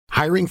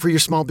Hiring for your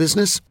small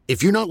business?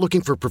 If you're not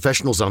looking for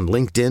professionals on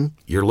LinkedIn,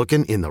 you're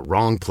looking in the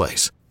wrong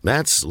place.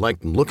 That's like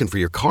looking for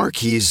your car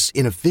keys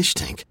in a fish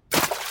tank.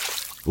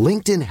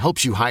 LinkedIn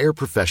helps you hire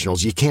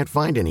professionals you can't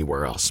find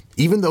anywhere else,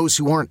 even those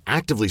who aren't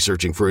actively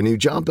searching for a new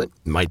job but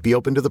might be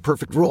open to the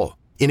perfect role.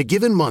 In a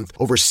given month,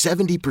 over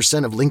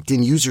 70% of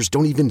LinkedIn users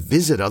don't even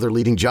visit other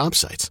leading job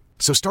sites.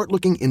 So start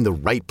looking in the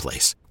right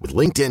place. With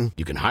LinkedIn,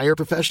 you can hire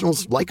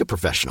professionals like a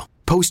professional.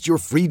 Post your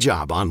free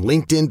job on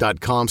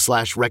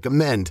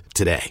linkedin.com/recommend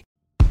today.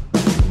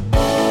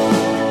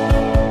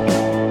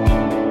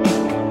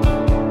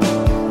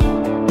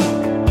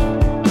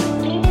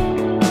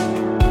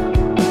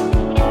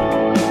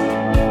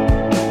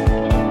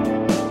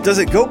 Does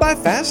it go by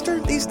faster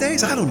these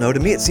days? I don't know. To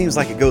me, it seems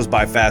like it goes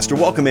by faster.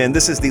 Welcome in.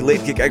 This is the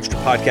Late Kick Extra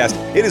podcast.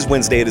 It is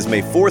Wednesday. It is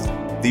May 4th,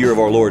 the year of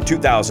our Lord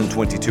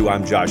 2022.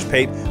 I'm Josh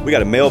Pate. We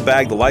got a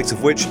mailbag, the likes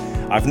of which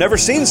I've never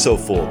seen so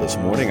full this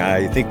morning.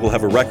 I think we'll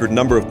have a record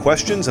number of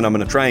questions, and I'm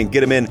going to try and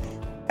get them in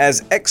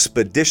as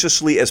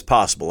expeditiously as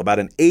possible. About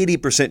an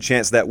 80%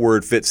 chance that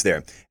word fits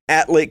there.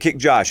 At Late Kick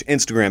Josh,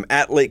 Instagram,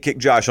 at Late Kick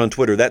Josh on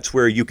Twitter. That's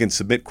where you can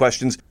submit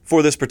questions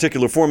for this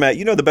particular format.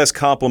 You know, the best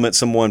compliment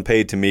someone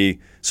paid to me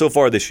so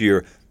far this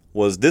year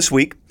was this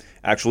week.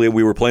 Actually,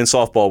 we were playing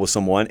softball with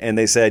someone, and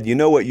they said, you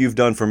know what you've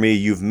done for me?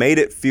 You've made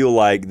it feel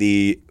like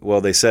they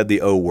said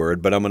the O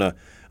word, but I'm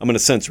gonna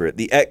censor it.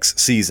 The X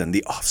season,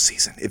 the off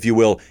season, if you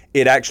will.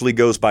 It actually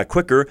goes by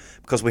quicker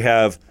because we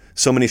have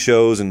so many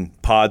shows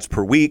and pods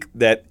per week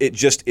that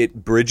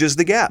it bridges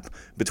the gap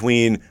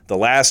between the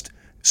last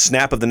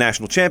snap of the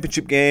national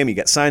championship game, you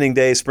got signing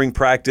day, spring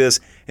practice,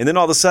 and then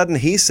all of a sudden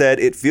he said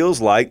it feels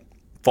like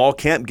fall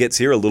camp gets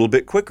here a little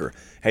bit quicker.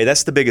 Hey,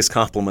 that's the biggest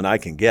compliment I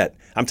can get.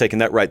 I'm taking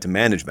that right to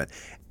management.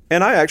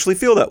 And I actually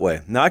feel that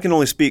way. Now, I can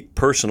only speak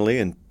personally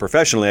and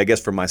professionally, I guess,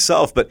 for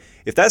myself, but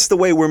if that's the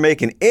way we're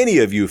making any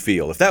of you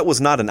feel, if that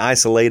was not an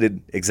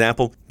isolated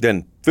example,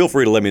 then feel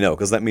free to let me know,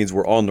 because that means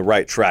we're on the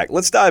right track.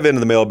 Let's dive into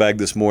the mailbag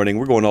this morning.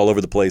 We're going all over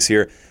the place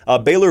here.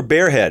 Baylor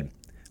Bearhead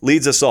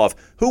leads us off.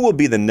 Who will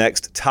be the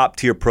next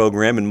top-tier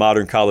program in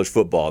modern college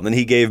football? And then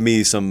he gave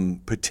me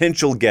some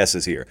potential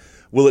guesses here.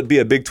 Will it be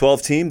a Big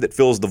 12 team that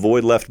fills the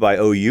void left by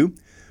OU?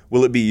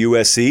 Will it be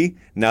USC,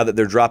 now that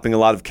they're dropping a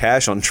lot of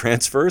cash on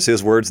transfers?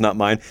 His words, not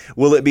mine.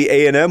 Will it be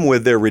A&M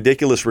with their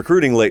ridiculous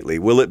recruiting lately?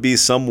 Will it be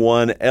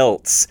someone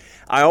else?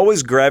 I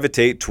always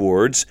gravitate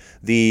towards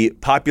the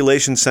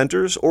population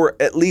centers, or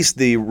at least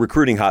the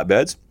recruiting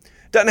hotbeds.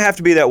 Doesn't have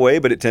to be that way,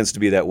 but it tends to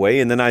be that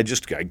way, and then I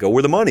go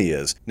where the money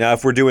is. Now,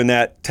 if we're doing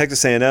that,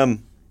 Texas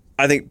A&M,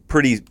 I think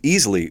pretty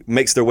easily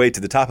makes their way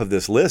to the top of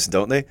this list,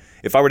 don't they?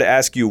 If I were to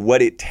ask you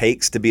what it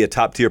takes to be a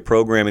top-tier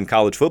program in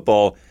college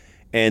football,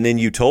 and then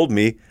you told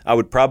me, I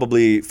would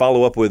probably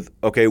follow up with,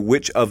 okay,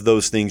 which of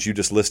those things you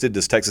just listed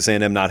does Texas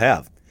A&M not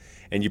have?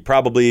 And you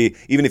probably,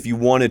 even if you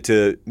wanted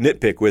to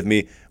nitpick with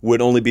me,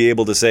 would only be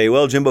able to say,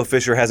 well, Jimbo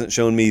Fisher hasn't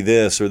shown me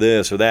this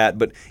or that.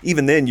 But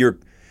even then, you're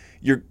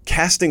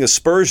casting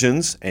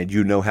aspersions, and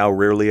you know how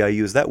rarely I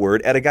use that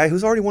word, at a guy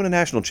who's already won a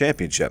national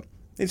championship.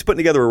 He's putting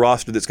together a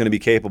roster that's going to be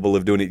capable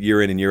of doing it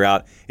year in and year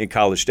out in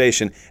College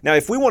Station. Now,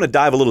 if we want to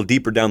dive a little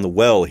deeper down the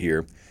well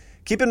here,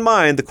 keep in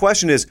mind, the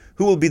question is,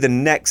 who will be the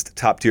next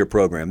top-tier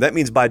program? That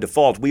means by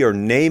default, we are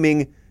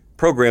naming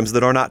programs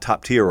that are not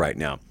top-tier right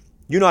now.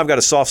 You know I've got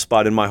a soft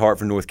spot in my heart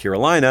for North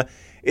Carolina.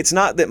 It's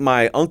not that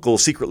my uncle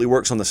secretly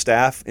works on the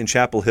staff in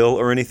Chapel Hill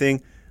or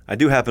anything. I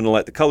do happen to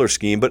like the color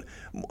scheme, but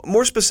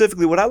more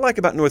specifically, what I like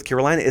about North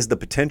Carolina is the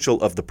potential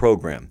of the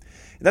program.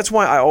 And that's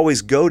why I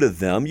always go to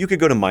them. You could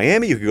go to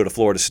Miami, you could go to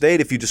Florida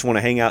State if you just want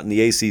to hang out in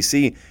the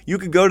ACC. You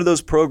could go to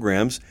those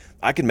programs.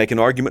 I can make an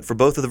argument for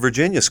both of the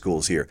Virginia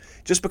schools here.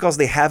 Just because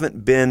they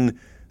haven't been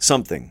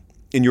something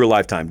in your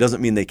lifetime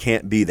doesn't mean they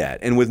can't be that.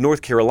 And with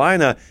North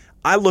Carolina,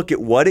 I look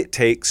at what it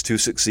takes to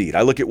succeed.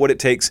 I look at what it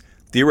takes,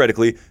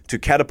 theoretically, to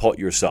catapult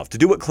yourself, to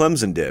do what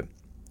Clemson did.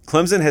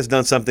 Clemson has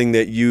done something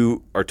that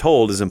you are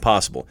told is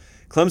impossible.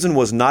 Clemson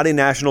was not a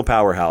national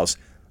powerhouse.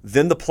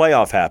 Then the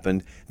playoff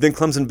happened. Then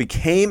Clemson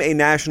became a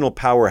national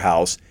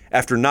powerhouse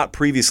after not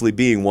previously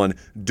being one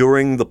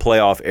during the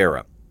playoff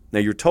era. Now,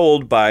 you're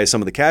told by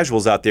some of the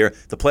casuals out there,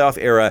 the playoff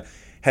era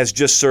has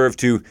just served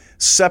to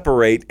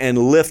separate and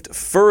lift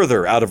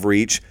further out of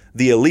reach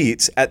the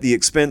elites at the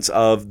expense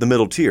of the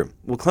middle tier.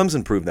 Well,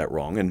 Clemson proved that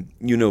wrong, and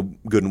you know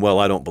good and well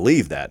I don't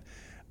believe that.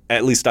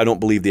 At least I don't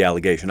believe the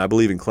allegation. I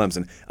believe in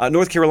Clemson.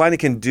 North Carolina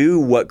can do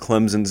what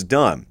Clemson's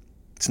done.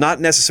 It's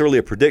not necessarily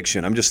a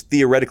prediction. I'm just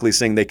theoretically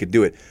saying they could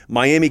do it.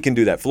 Miami can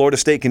do that. Florida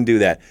State can do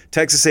that.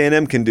 Texas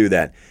A&M can do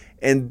that.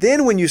 And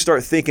then when you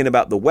start thinking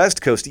about the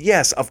West Coast,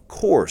 yes, of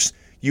course,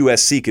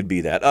 USC could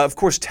be that. Of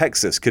course,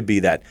 Texas could be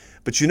that.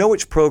 But you know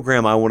which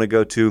program I want to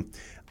go to?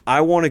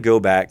 I want to go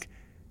back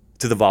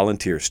to the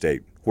volunteer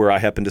state where I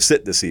happen to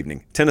sit this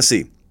evening,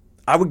 Tennessee.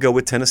 I would go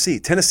with Tennessee.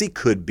 Tennessee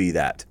could be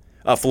that.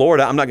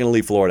 Florida, I'm not going to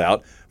leave Florida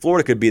out.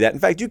 Florida could be that. In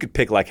fact, you could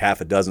pick like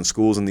half a dozen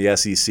schools in the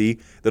SEC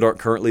that aren't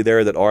currently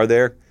there that are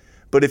there.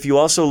 But if you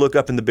also look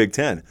up in the Big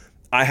Ten,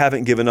 I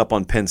haven't given up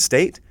on Penn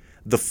State.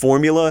 The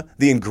formula,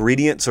 the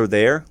ingredients are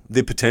there.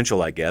 The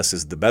potential, I guess,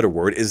 is the better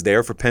word, is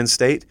there for Penn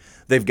State.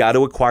 They've got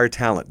to acquire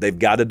talent. They've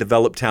got to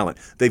develop talent.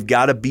 They've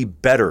got to be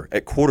better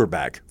at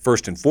quarterback,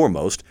 first and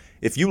foremost.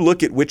 If you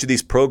look at which of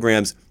these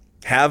programs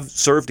have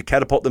served to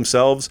catapult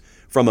themselves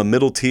from a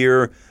middle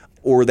tier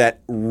or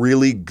that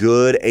really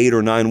good 8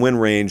 or 9 win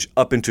range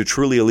up into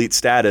truly elite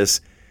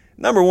status,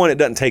 number one, it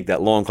doesn't take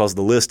that long because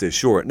the list is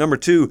short. Number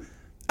two,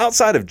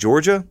 outside of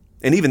Georgia,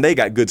 and even they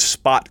got good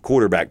spot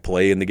quarterback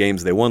play in the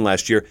games they won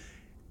last year,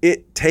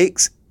 it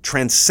takes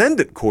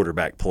transcendent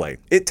quarterback play.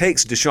 It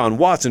takes Deshaun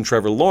Watson,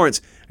 Trevor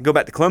Lawrence, and go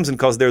back to Clemson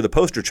because they're the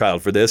poster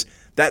child for this.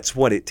 That's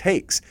what it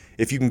takes.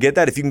 If you can get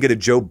that, if you can get a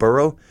Joe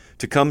Burrow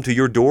to come to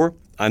your door,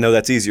 I know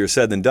that's easier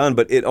said than done,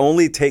 but it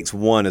only takes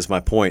one is my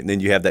point, and then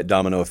you have that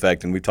domino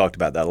effect, and we've talked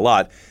about that a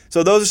lot.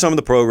 So those are some of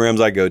the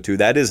programs I go to.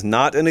 That is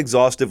not an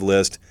exhaustive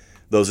list.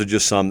 Those are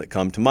just some that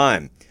come to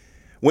mind.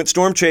 Went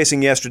storm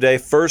chasing yesterday,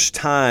 first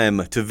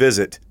time to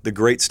visit the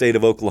great state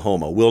of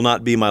Oklahoma. Will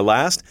not be my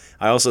last.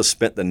 I also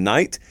spent the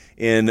night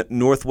in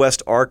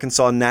Northwest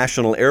Arkansas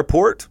National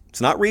Airport.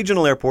 It's not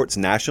regional airport, it's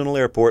National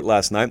Airport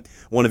last night.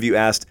 One of you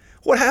asked,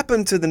 what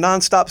happened to the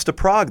nonstops to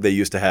Prague they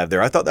used to have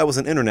there? I thought that was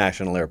an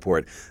international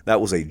airport.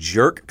 That was a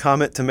jerk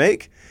comment to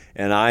make,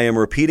 and I am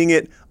repeating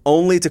it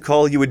only to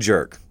call you a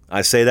jerk.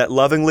 I say that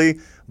lovingly,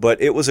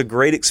 but it was a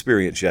great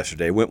experience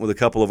yesterday. Went with a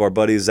couple of our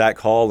buddies, Zach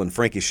Hall and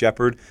Frankie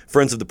Shepard,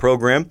 friends of the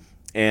program.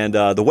 And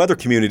the weather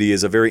community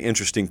is a very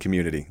interesting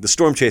community. The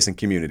storm chasing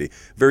community,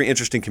 very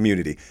interesting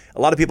community.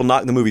 A lot of people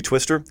knock the movie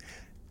Twister.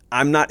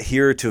 I'm not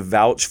here to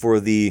vouch for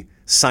the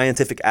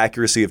scientific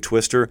accuracy of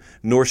Twister,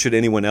 nor should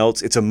anyone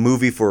else. It's a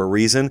movie for a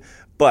reason.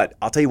 But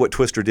I'll tell you what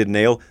Twister did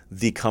nail.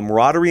 The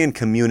camaraderie and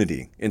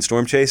community in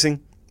storm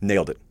chasing,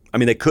 nailed it. I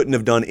mean, they couldn't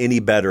have done any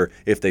better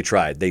if they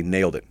tried. They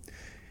nailed it.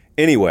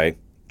 Anyway,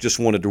 just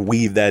wanted to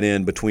weave that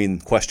in between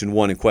question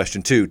 1 and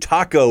question 2.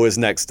 Taco is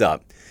next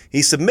up.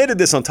 He submitted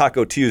this on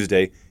Taco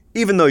Tuesday,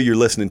 even though you're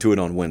listening to it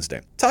on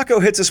Wednesday. Taco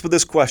hits us with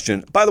this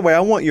question. By the way,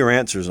 I want your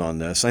answers on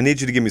this. I need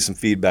you to give me some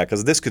feedback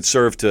because this could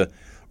serve to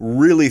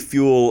really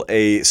fuel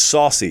a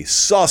saucy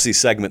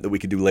segment that we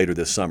could do later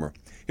this summer.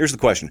 Here's the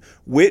question.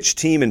 Which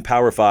team in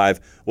Power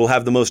 5 will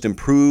have the most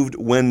improved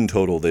win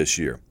total this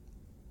year?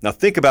 Now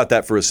think about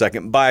that for a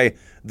second. By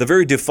the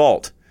very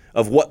default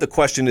of what the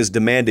question is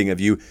demanding of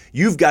you,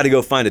 you've got to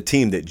go find a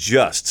team that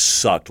just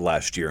sucked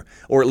last year,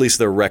 or at least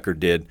their record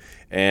did.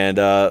 And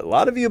a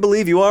lot of you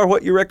believe you are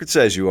what your record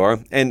says you are.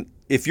 And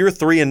if you're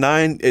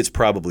 3-9, it's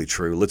probably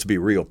true. Let's be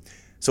real.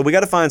 So we got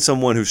to find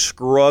someone who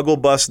struggle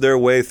bust their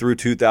way through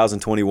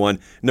 2021.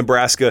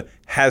 Nebraska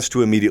has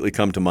to immediately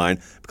come to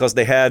mind because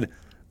they had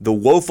the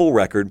woeful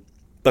record,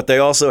 but they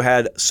also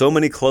had so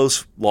many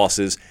close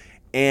losses.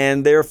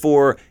 And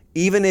therefore,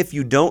 even if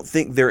you don't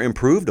think they're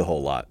improved a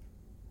whole lot,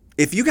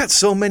 if you got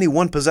so many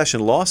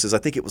one-possession losses, I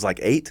think it was like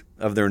 8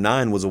 of their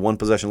 9 was a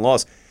one-possession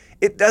loss,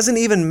 it doesn't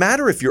even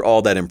matter if you're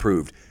all that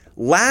improved.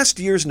 Last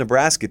year's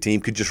Nebraska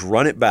team could just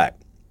run it back.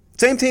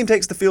 Same team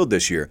takes the field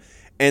this year,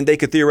 and they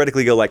could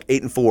theoretically go like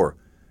 8-4.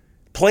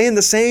 Playing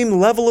the same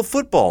level of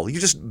football. You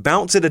just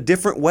bounce it a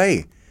different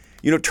way.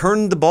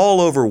 Turn the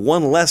ball over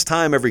one less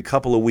time every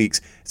couple of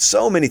weeks.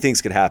 So many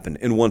things could happen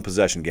in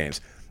one-possession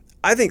games.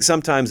 I think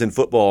sometimes in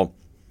football,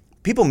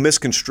 people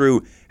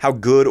misconstrue how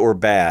good or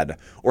bad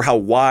or how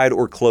wide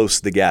or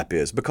close the gap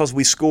is because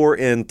we score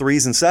in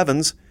 3s and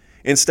 7s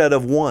instead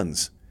of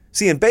 1s.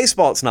 See, in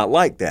baseball, it's not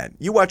like that.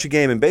 You watch a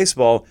game in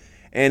baseball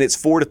and it's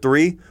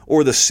 4-3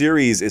 or the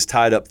series is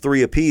tied up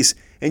 3 apiece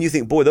and you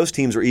think, boy, those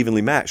teams are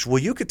evenly matched. Well,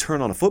 you could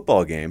turn on a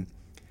football game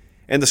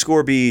and the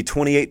score be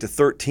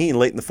 28-13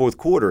 late in the fourth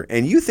quarter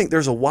and you think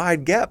there's a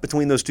wide gap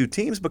between those two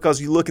teams because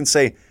you look and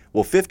say,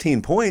 well,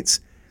 15 points,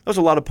 those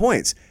are a lot of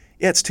points.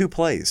 Yeah, it's 2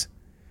 plays.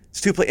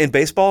 It's 2 plays. In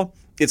baseball,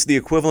 it's the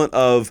equivalent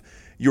of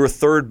your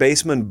third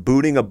baseman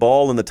booting a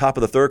ball in the top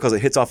of the third because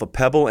it hits off a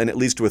pebble and it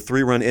leads to a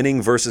 3-run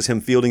inning versus him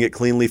fielding it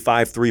cleanly,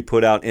 5-3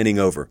 put out, inning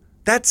over.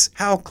 That's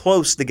how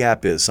close the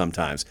gap is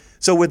sometimes.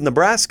 So with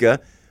Nebraska,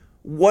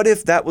 what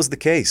if that was the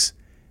case?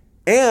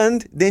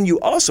 And then you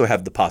also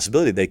have the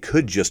possibility they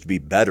could just be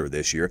better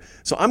this year.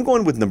 So I'm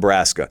going with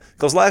Nebraska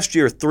because last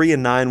year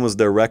 3-9 was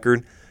their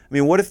record. I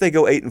mean, what if they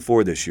go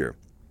 8-4 this year?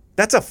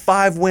 That's a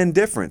 5-win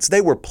difference. They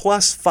were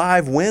plus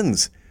 5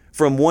 wins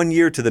from one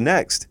year to the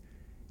next.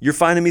 You're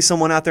finding me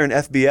someone out there in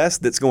FBS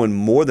that's going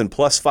more than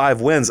plus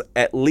 5 wins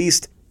at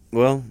least.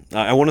 Well,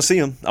 I want to see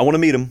them. I want to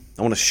meet them.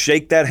 I want to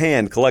shake that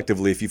hand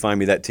collectively if you find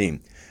me that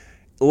team.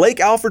 Lake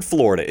Alfred,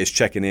 Florida is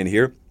checking in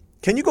here.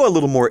 Can you go a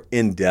little more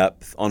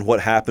in-depth on what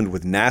happened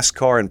with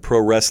NASCAR and pro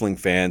wrestling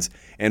fans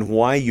and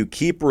why you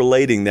keep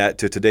relating that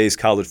to today's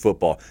college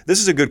football? This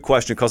is a good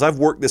question because I've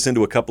worked this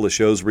into a couple of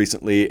shows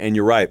recently, and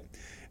you're right.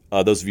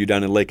 Those of you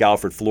down in Lake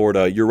Alfred,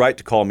 Florida, you're right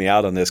to call me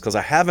out on this because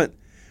I haven't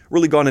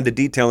really gone into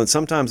detail, and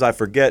sometimes I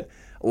forget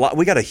a lot.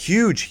 We got a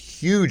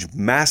huge,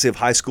 massive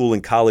high school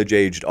and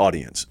college-aged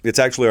audience. It's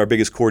actually our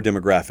biggest core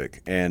demographic,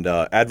 and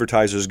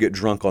advertisers get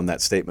drunk on that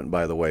statement,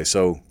 by the way,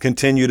 so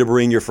continue to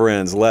bring your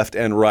friends left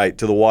and right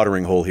to the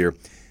watering hole here.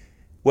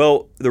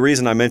 Well, the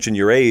reason I mention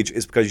your age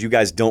is because you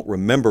guys don't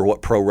remember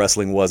what pro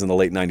wrestling was in the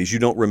late 90s. You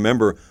don't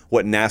remember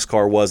what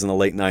NASCAR was in the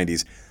late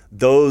 90s.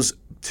 Those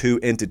two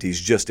entities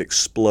just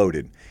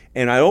exploded.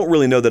 And I don't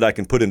really know that I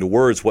can put into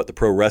words what the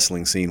pro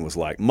wrestling scene was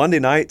like. Monday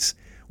nights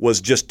was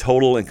just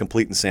total and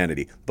complete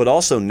insanity. But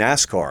also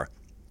NASCAR.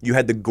 You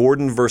had the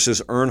Gordon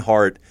versus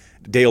Earnhardt,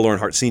 Dale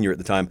Earnhardt Sr. at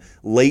the time,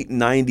 late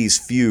 90s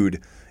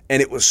feud.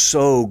 And it was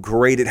so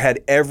great. It had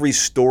every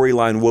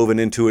storyline woven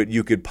into it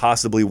you could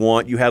possibly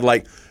want. You had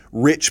like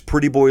rich,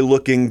 pretty boy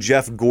looking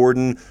Jeff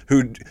Gordon,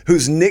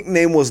 whose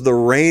nickname was the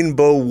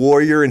Rainbow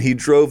Warrior, and he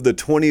drove the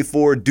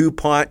 24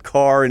 DuPont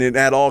car, and it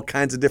had all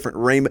kinds of different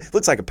rainbow.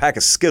 Looks like a pack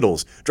of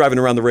Skittles driving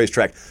around the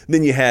racetrack.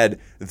 Then you had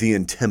the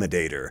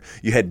Intimidator.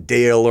 You had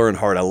Dale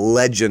Earnhardt, a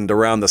legend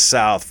around the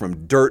South,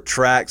 from dirt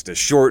tracks to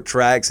short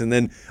tracks, and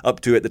then up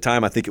to, at the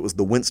time, I think it was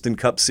the Winston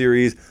Cup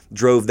Series,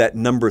 drove that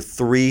number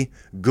 3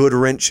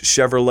 Goodwrench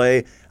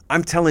Chevrolet.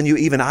 I'm telling you,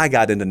 even I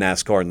got into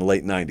NASCAR in the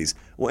late 90s.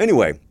 Well,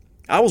 anyway,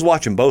 I was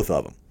watching both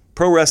of them,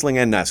 pro wrestling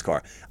and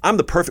NASCAR. I'm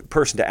the perfect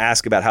person to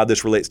ask about how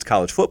this relates to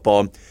college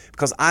football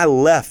because I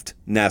left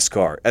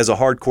NASCAR as a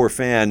hardcore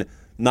fan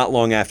not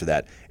long after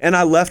that. And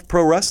I left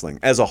pro wrestling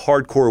as a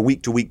hardcore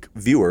week-to-week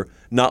viewer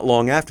not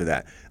long after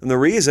that. And the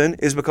reason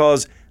is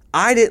because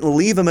I didn't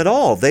leave them at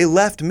all. They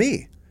left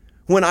me.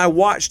 When I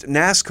watched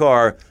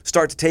NASCAR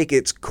start to take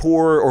its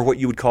core, or what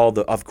you would call,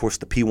 of course,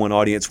 the P1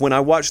 audience, when I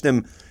watched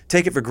them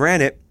take it for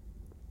granted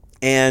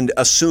and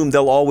assume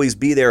they'll always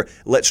be there,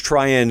 let's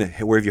try and,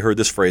 where have you heard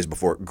this phrase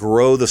before,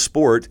 grow the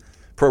sport.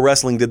 Pro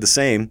wrestling did the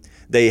same.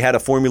 They had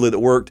a formula that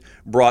worked,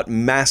 brought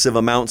massive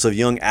amounts of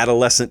young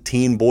adolescent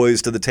teen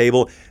boys to the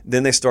table.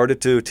 Then they started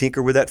to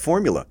tinker with that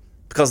formula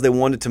because they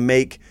wanted to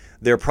make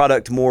their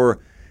product more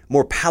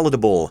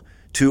palatable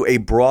to a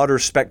broader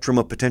spectrum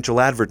of potential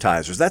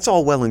advertisers. That's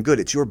all well and good.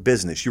 It's your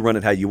business. You run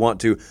it how you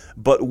want to.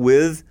 But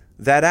with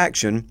that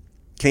action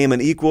came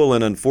an equal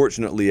and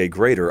unfortunately a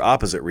greater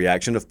opposite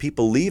reaction of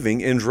people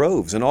leaving in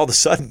droves. And all of a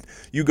sudden,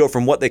 you go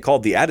from what they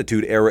called the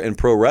Attitude Era in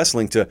pro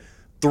wrestling to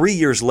 3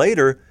 years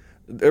later,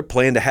 they're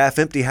playing to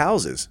half-empty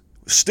houses,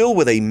 still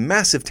with a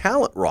massive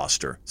talent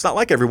roster. It's not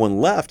like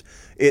everyone left.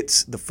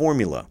 It's the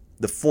formula.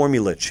 The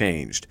formula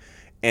changed.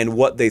 And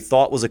what they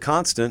thought was a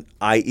constant,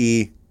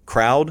 i.e.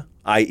 crowd,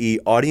 i.e.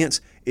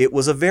 audience, it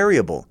was a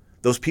variable.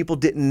 Those people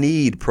didn't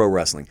need pro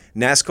wrestling.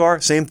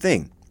 NASCAR, same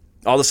thing.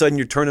 All of a sudden,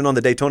 you're turning on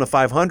the Daytona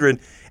 500,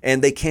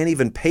 and they can't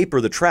even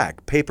paper the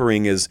track.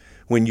 Papering is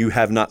when you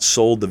have not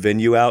sold the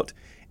venue out,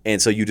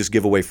 and so you just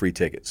give away free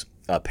tickets.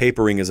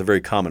 Papering is a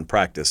very common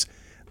practice.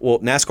 Well,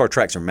 NASCAR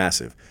tracks are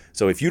massive.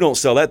 So if you don't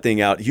sell that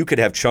thing out, you could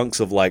have chunks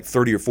of like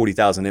 30 or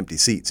 40,000 empty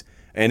seats,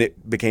 and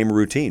it became a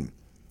routine.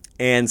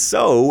 And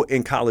so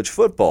in college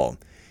football,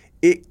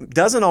 it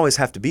doesn't always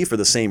have to be for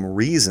the same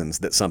reasons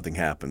that something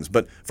happens,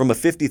 but from a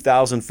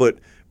 50,000-foot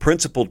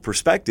principled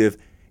perspective,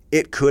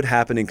 it could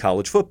happen in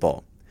college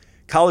football.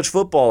 College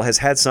football has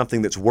had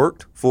something that's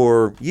worked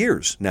for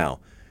years now.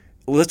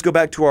 Let's go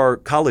back to our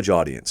college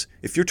audience.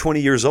 If you're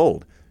 20 years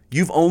old,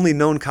 you've only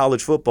known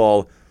college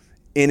football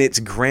in its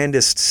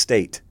grandest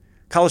state.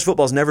 College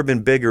football's never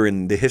been bigger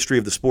in the history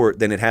of the sport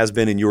than it has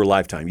been in your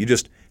lifetime. You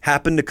just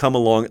happened to come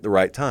along at the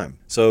right time.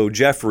 So,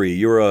 Jeffrey,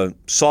 you're a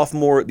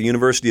sophomore at the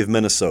University of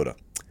Minnesota.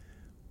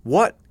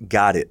 What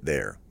got it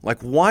there?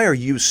 Like, why are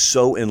you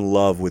so in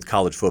love with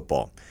college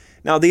football?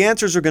 Now, the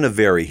answers are going to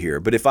vary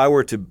here, but if I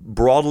were to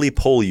broadly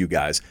poll you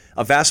guys,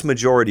 a vast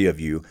majority of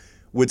you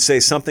would say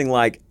something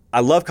like,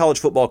 I love college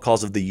football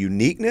because of the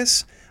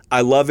uniqueness.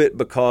 I love it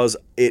because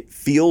it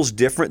feels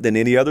different than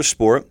any other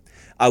sport.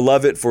 I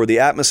love it for the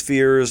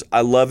atmospheres.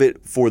 I love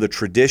it for the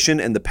tradition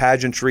and the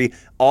pageantry.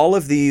 All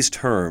of these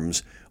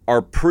terms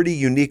are pretty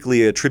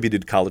uniquely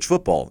attributed to college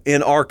football,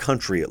 in our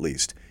country at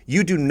least.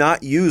 You do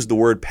not use the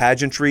word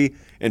pageantry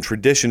and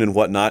tradition and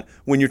whatnot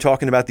when you're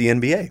talking about the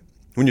NBA.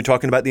 When you're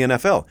talking about the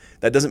NFL,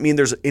 that doesn't mean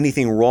there's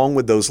anything wrong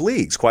with those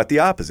leagues. Quite the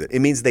opposite. It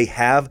means they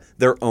have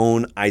their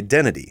own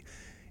identity.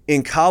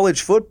 In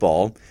college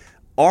football,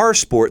 our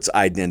sports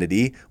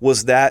identity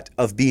was that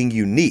of being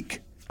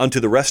unique unto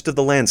the rest of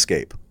the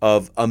landscape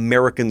of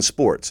American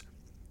sports.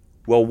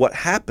 Well, what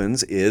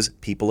happens is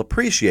people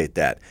appreciate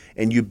that,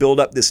 and you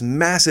build up this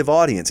massive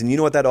audience. And you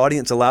know what that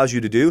audience allows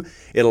you to do?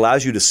 It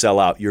allows you to sell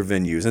out your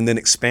venues and then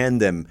expand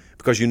them,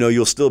 because you know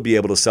you'll still be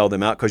able to sell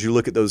them out because you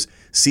look at those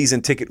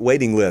season ticket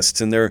waiting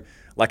lists and they're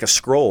like a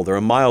scroll. They're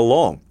a mile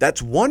long.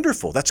 That's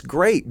wonderful. That's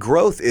great.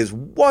 Growth is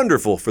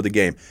wonderful for the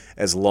game,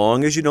 as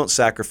long as you don't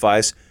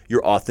sacrifice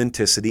your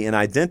authenticity and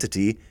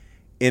identity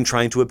in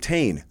trying to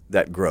obtain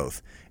that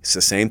growth. It's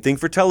the same thing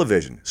for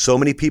television. So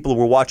many people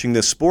were watching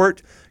this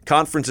sport.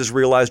 Conferences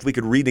realized we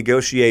could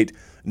renegotiate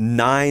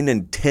 9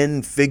 and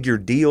 10-figure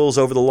deals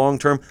over the long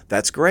term.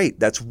 That's great.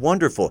 That's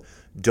wonderful.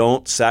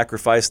 Don't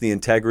sacrifice the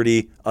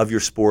integrity of your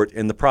sport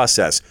in the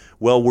process.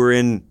 Well, we're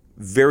in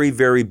very,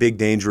 very big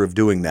danger of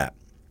doing that.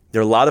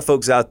 There are a lot of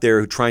folks out there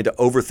who are trying to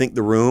overthink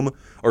the room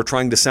or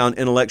trying to sound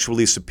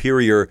intellectually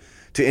superior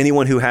to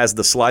anyone who has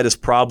the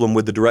slightest problem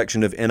with the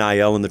direction of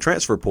NIL and the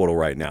transfer portal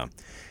right now.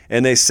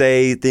 And they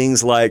say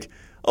things like,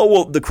 oh,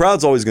 well, the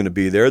crowd's always going to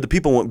be there. The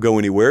people won't go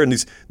anywhere.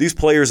 And these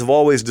players have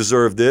always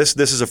deserved this.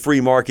 This is a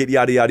free market,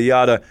 yada, yada,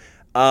 yada.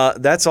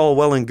 That's all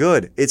well and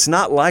good. It's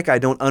not like I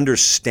don't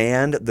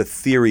understand the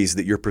theories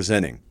that you're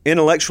presenting.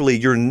 Intellectually,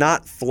 you're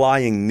not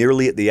flying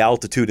nearly at the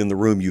altitude in the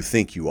room you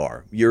think you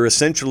are. You're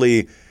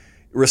essentially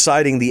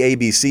reciting the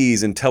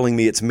ABCs and telling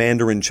me it's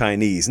Mandarin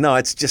Chinese. No,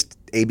 it's just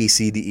A, B,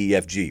 C, D, E,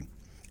 F, G,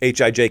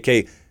 H, I, J,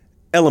 K,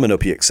 L, M, N, O,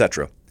 P,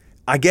 etc.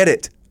 I get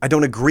it. I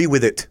don't agree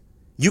with it.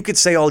 You could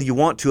say all you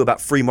want to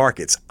about free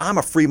markets. I'm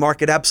a free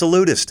market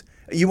absolutist.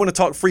 You want to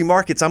talk free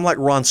markets? I'm like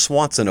Ron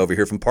Swanson over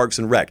here from Parks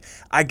and Rec.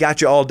 I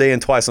got you all day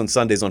and twice on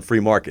Sundays on free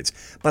markets.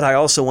 But I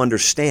also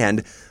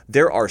understand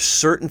there are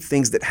certain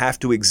things that have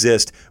to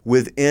exist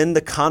within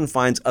the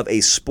confines of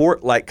a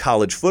sport like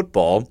college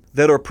football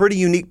that are pretty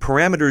unique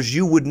parameters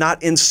you would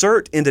not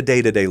insert into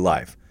day-to-day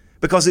life,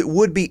 because it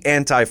would be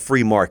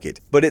anti-free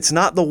market. But it's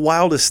not the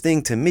wildest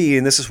thing to me,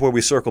 and this is where we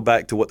circle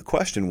back to what the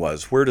question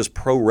was. Where does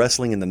pro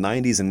wrestling in the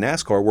 90s and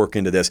NASCAR work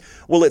into this?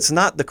 Well, it's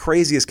not the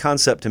craziest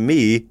concept to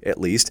me,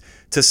 at least,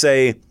 to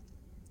say,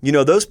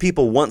 those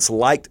people once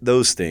liked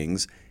those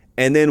things,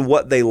 and then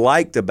what they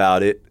liked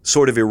about it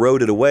sort of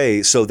eroded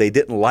away, so they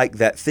didn't like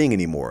that thing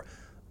anymore.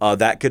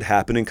 That could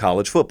happen in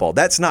college football.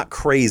 That's not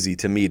crazy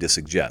to me to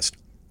suggest.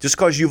 Just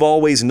because you've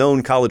always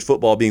known college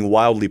football being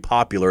wildly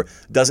popular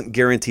doesn't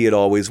guarantee it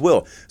always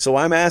will. So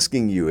I'm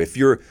asking you, if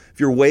you're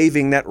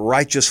waving that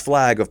righteous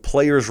flag of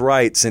players'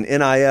 rights and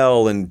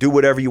NIL and do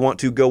whatever you want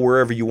to, go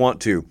wherever you want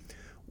to,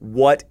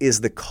 what is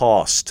the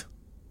cost?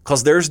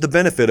 Because there's the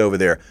benefit over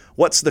there.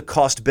 What's the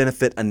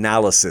cost-benefit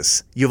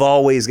analysis? You've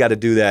always got to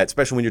do that,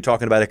 especially when you're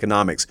talking about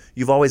economics.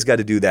 You've always got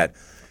to do that.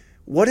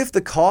 What if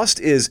the cost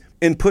is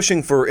in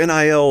pushing for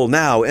NIL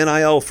now,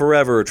 NIL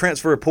forever,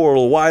 transfer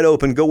portal, wide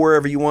open, go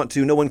wherever you want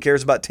to, no one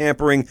cares about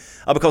tampering,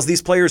 because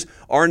these players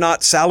are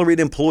not salaried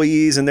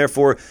employees and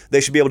therefore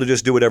they should be able to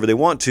just do whatever they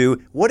want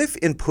to? What if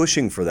in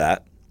pushing for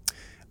that,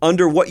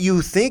 under what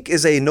you think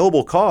is a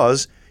noble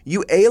cause,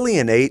 you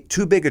alienate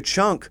too big a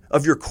chunk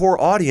of your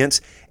core audience,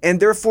 and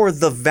therefore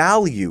the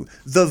value,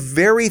 the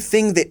very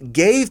thing that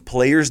gave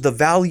players the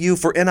value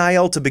for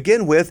NIL to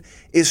begin with,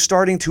 is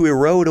starting to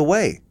erode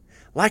away?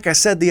 Like I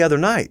said the other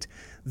night,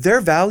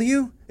 their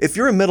value, if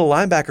you're a middle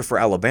linebacker for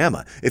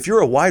Alabama, if you're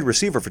a wide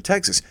receiver for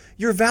Texas,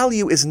 your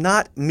value is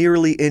not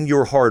merely in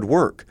your hard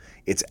work.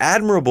 It's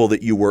admirable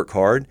that you work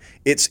hard.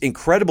 It's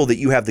incredible that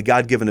you have the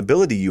God-given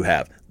ability you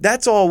have.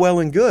 That's all well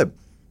and good.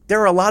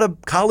 There are a lot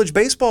of college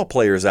baseball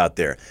players out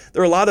there.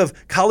 There are a lot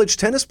of college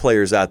tennis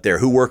players out there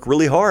who work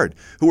really hard,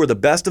 who are the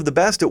best of the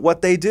best at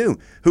what they do,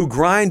 who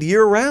grind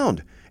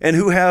year-round, and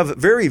who have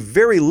very,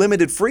 very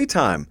limited free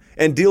time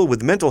and deal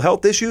with mental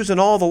health issues and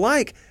all the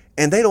like,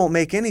 and they don't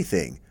make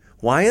anything.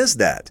 Why is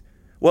that?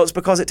 Well, it's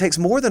because it takes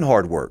more than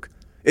hard work.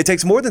 It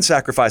takes more than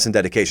sacrifice and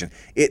dedication.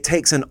 It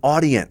takes an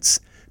audience.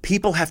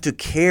 People have to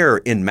care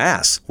in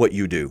mass what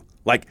you do.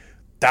 Like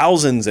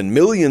thousands and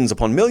millions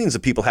upon millions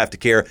of people have to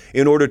care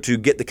in order to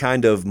get the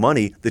kind of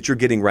money that you're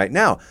getting right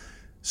now.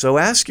 So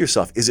ask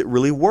yourself, is it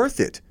really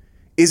worth it?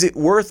 Is it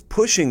worth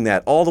pushing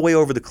that all the way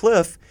over the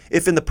cliff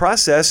if in the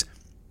process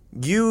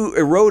you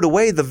erode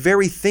away the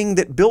very thing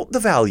that built the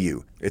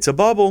value? It's a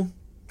bubble.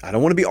 I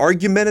don't want to be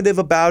argumentative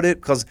about it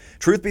because,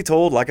 truth be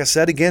told, like I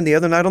said again the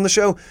other night on the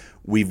show,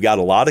 we've got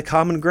a lot of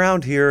common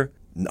ground here.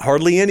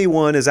 Hardly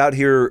anyone is out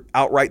here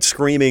outright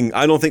screaming,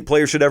 I don't think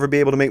players should ever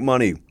be able to make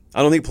money.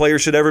 I don't think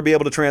players should ever be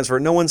able to transfer.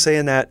 No one's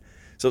saying that.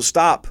 So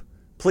stop.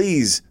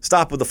 Please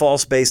stop with the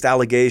false-based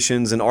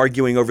allegations and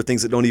arguing over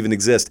things that don't even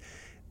exist.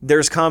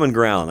 There's common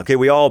ground. Okay,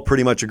 we all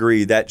pretty much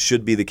agree that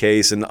should be the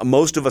case, and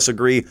most of us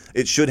agree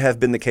it should have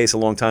been the case a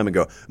long time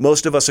ago.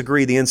 Most of us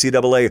agree the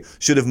NCAA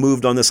should have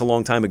moved on this a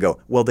long time ago.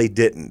 Well, they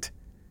didn't.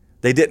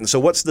 They didn't. So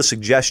what's the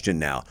suggestion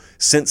now?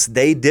 Since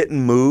they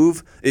didn't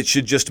move, it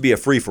should just be a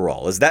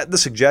free-for-all. Is that the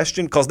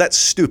suggestion? Because that's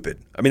stupid.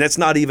 I mean, it's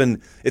not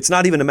even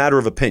a matter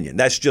of opinion.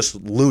 That's just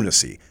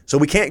lunacy. So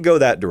we can't go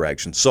that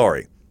direction.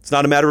 Sorry. It's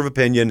not a matter of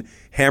opinion.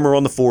 Hammer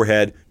on the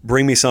forehead.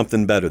 Bring me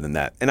something better than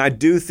that. And I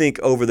do think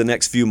over the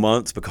next few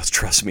months, because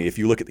trust me, if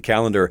you look at the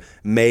calendar,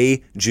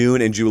 May,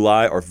 June, and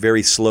July are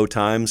very slow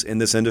times in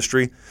this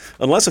industry.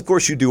 Unless, of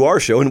course, you do our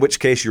show, in which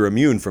case you're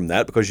immune from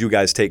that because you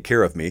guys take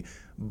care of me.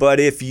 But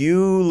if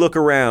you look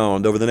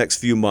around over the next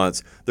few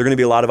months, there are going to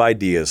be a lot of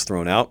ideas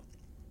thrown out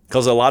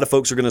because a lot of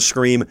folks are going to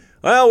scream,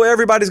 well,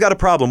 everybody's got a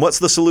problem. What's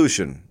the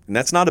solution? And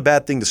that's not a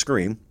bad thing to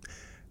scream.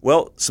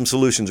 Well, some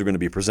solutions are going to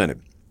be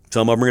presented.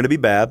 Some of them are going to be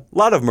bad. A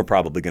lot of them are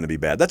probably going to be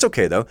bad. That's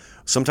okay, though.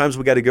 Sometimes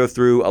we got to go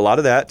through a lot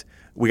of that.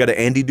 We got to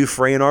Andy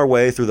Dufresne our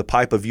way through the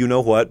pipe of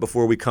you-know-what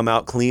before we come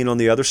out clean on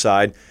the other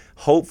side.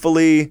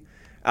 Hopefully,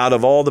 out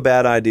of all the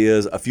bad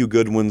ideas, a few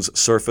good ones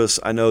surface.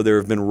 I know there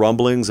have been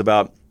rumblings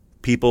about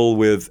people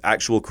with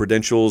actual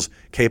credentials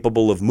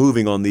capable of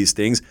moving on these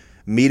things,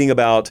 meeting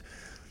about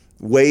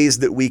ways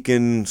that we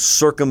can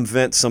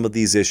circumvent some of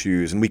these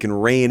issues and we can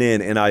rein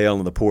in NIL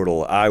in the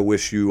portal. I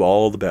wish you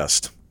all the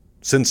best.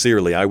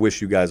 Sincerely, I wish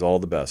you guys all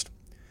the best.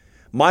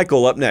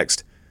 Michael up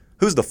next.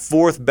 Who's the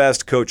fourth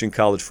best coach in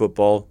college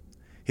football?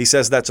 He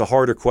says that's a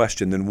harder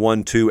question than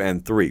 1, 2,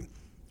 and 3.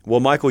 Well,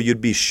 Michael,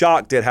 you'd be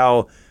shocked at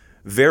how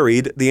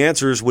varied the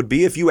answers would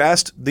be if you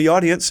asked the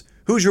audience,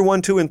 who's your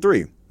 1, 2, and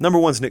 3? Number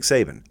 1's Nick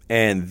Saban.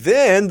 And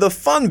then the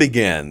fun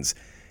begins.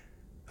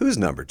 Who's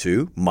number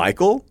 2?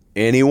 Michael?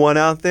 Anyone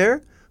out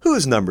there?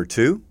 Who's number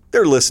 2?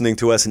 They're listening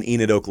to us in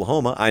Enid,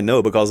 Oklahoma. I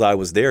know because I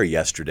was there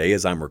yesterday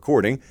as I'm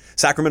recording.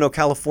 Sacramento,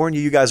 California,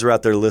 you guys are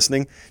out there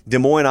listening. Des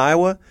Moines,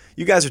 Iowa,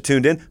 you guys are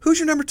tuned in. Who's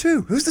your number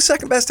 2? Who's the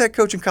second best head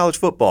coach in college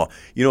football?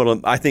 You know what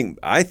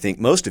I think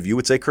most of you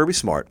would say Kirby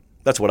Smart.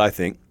 That's what I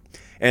think.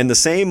 And the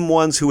same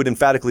ones who would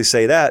emphatically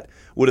say that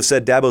would have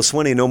said Dabo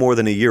Swinney no more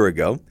than a year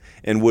ago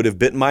and would have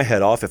bitten my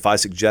head off if I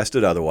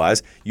suggested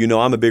otherwise. You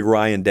know I'm a big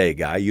Ryan Day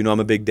guy. You know I'm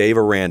a big Dave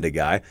Aranda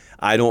guy.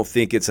 I don't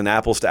think it's an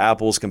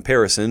apples-to-apples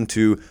comparison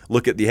to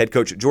look at the head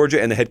coach at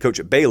Georgia and the head coach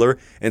at Baylor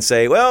and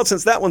say, well,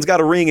 since that one's got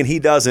a ring and he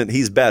doesn't,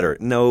 he's better.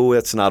 No,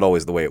 that's not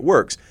always the way it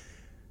works.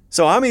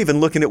 So I'm even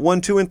looking at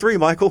 1, 2, and 3,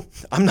 Michael.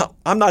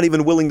 I'm not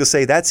even willing to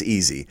say that's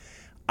easy.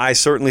 I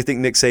certainly think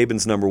Nick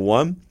Saban's number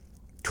 1.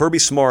 Kirby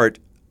Smart,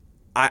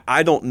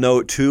 I don't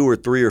know 2 or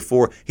 3 or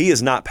 4. He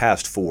is not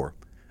past 4.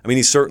 I mean,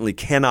 he certainly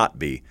cannot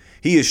be.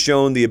 He has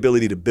shown the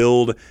ability to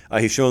build.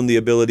 He's shown the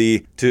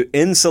ability to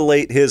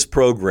insulate his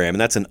program,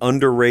 and that's an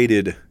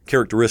underrated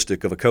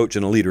characteristic of a coach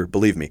and a leader,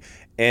 believe me.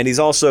 And he's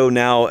also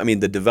now, I mean,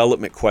 the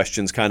development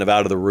question's kind of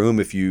out of the room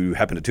if you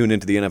happen to tune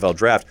into the NFL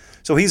draft.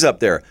 So he's up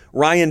there.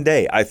 Ryan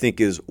Day, I think,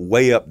 is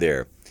way up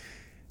there.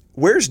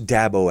 Where's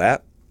Dabo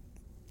at?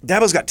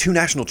 Dabo's got 2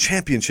 national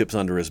championships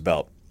under his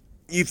belt.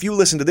 If you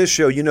listen to this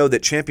show, you know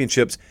that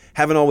championships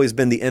haven't always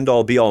been the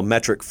end-all, be-all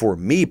metric for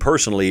me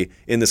personally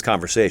in this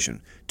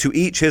conversation. To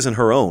each his and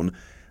her own.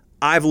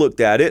 I've looked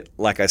at it,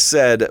 like I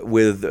said,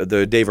 with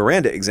the Dave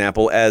Aranda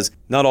example, as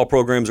not all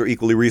programs are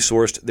equally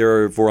resourced.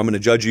 Therefore, I'm going to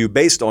judge you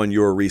based on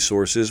your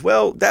resources.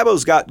 Well,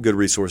 Dabo's got good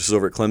resources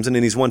over at Clemson,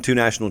 and he's won 2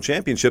 national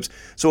championships.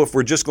 So if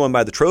we're just going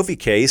by the trophy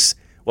case,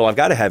 well, I've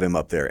got to have him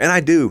up there. And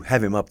I do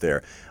have him up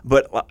there.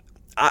 But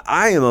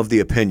I am of the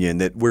opinion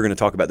that we're going to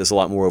talk about this a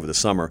lot more over the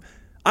summer.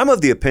 I'm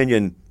of the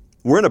opinion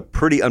we're in a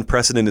pretty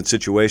unprecedented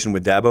situation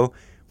with Dabo.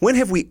 When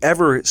have we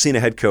ever seen a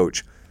head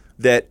coach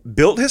that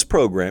built his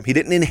program? He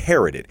didn't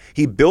inherit it.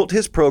 He built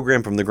his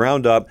program from the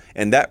ground up,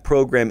 and that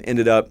program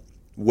ended up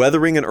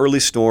weathering an early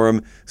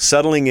storm,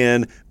 settling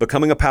in,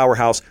 becoming a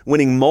powerhouse,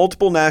 winning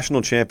multiple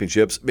national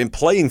championships, been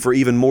playing for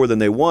even more than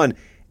they won,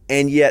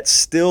 and yet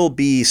still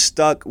be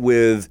stuck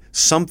with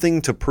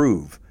something to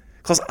prove.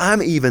 Because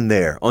I'm even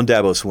there on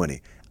Dabo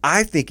Swinney.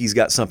 I think he's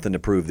got something to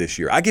prove this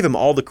year. I give him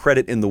all the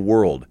credit in the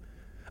world.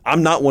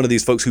 I'm not one of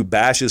these folks who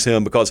bashes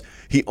him because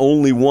he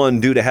only won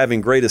due to having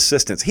great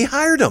assistants. He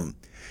hired him.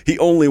 He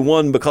only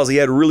won because he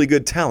had really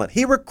good talent.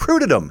 He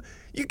recruited him.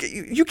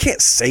 You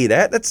can't say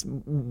that. That's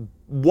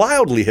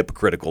wildly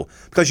hypocritical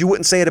because you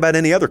wouldn't say it about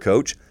any other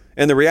coach.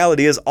 And the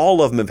reality is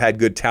all of them have had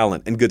good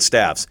talent and good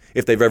staffs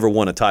if they've ever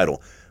won a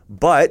title.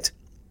 But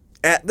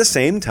at the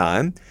same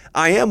time,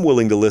 I am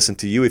willing to listen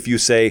to you if you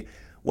say,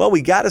 well,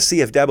 we got to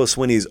see if Dabo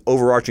Swinney's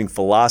overarching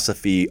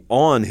philosophy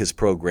on his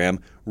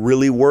program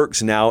really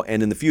works now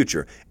and in the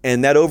future.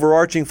 And that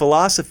overarching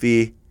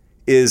philosophy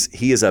is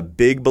he is a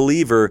big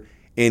believer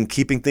in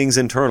keeping things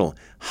internal,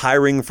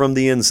 hiring from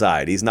the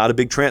inside. He's not a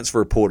big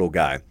transfer portal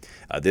guy.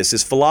 This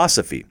is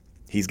philosophy.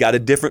 He's got a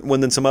different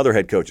one than some other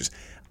head coaches.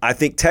 I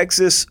think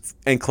Texas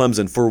and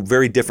Clemson, for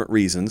very different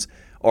reasons,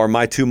 are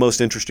my 2 most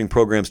interesting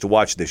programs to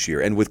watch this year.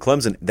 And with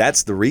Clemson,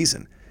 that's the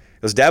reason.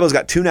 Because Dabo's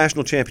got 2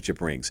 national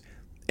championship rings.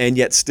 And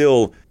yet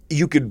still,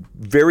 you could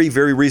very,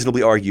 very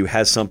reasonably argue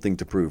has something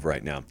to prove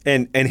right now.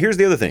 And here's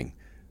the other thing,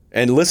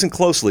 and listen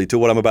closely to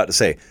what I'm about to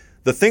say.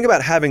 The thing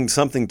about having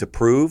something to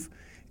prove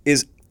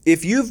is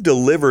if you've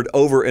delivered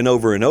over and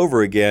over and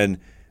over again,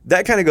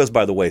 that kind of goes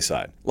by the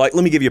wayside. Like,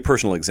 let me give you a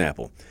personal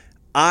example.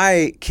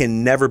 I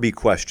can never be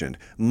questioned.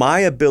 My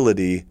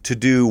ability to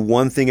do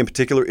one thing in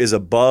particular is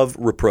above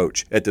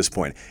reproach at this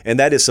point, and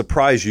that is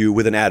surprise you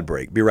with an ad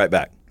break. Be right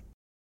back.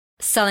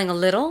 Selling a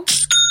little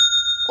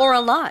or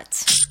a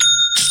lot?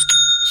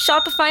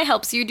 Shopify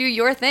helps you do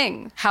your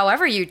thing,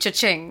 however you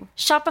cha-ching.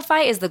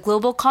 Shopify is the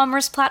global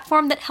commerce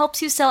platform that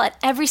helps you sell at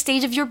every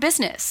stage of your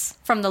business.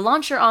 From the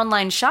launch your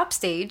online shop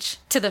stage,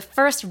 to the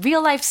first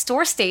real-life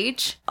store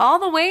stage, all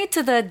the way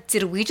to the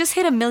did we just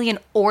hit 1 million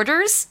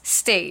orders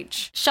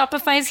stage.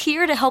 Shopify's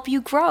here to help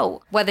you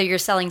grow. Whether you're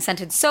selling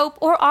scented soap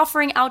or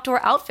offering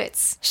outdoor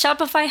outfits,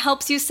 Shopify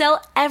helps you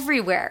sell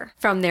everywhere.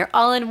 From their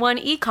all-in-one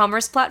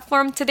e-commerce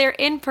platform to their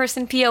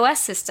in-person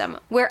POS system,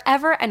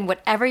 wherever and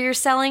whatever you're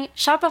selling,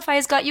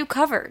 Shopify's got you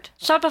covered.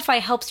 Shopify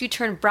helps you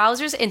turn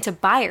browsers into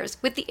buyers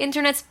with the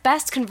internet's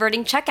best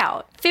converting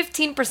checkout.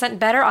 15%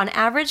 better on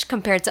average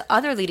compared to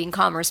other leading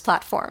commerce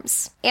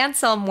platforms. And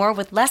sell more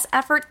with less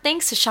effort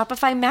thanks to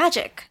Shopify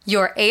Magic,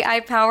 your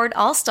AI-powered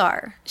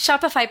all-star.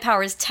 Shopify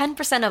powers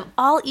 10% of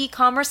all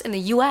e-commerce in the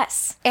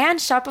US. And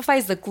Shopify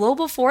is the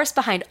global force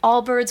behind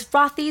Allbirds,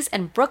 Rothy's,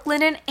 and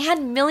Brooklinen,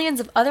 and millions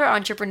of other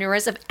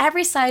entrepreneurs of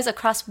every size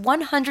across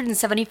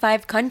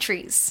 175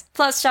 countries.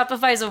 Plus,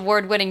 Shopify's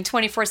award-winning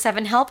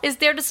 24/7 help is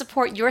there there to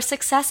support your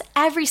success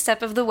every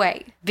step of the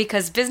way.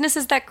 Because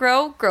businesses that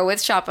grow, grow with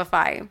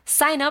Shopify.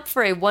 Sign up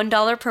for a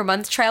 $1 per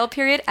month trial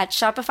period at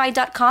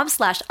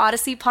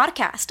shopify.com/Odyssey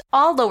Podcast,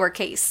 all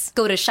lowercase.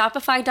 Go to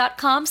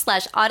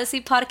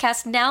shopify.com/Odyssey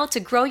Podcast now to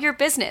grow your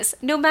business,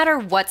 no matter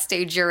what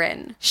stage you're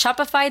in.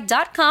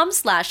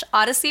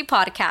 Shopify.com/Odyssey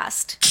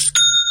Podcast.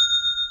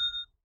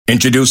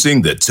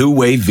 Introducing the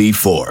two-way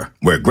V4,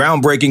 where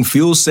groundbreaking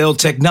fuel cell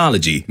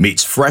technology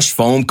meets fresh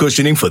foam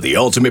cushioning for the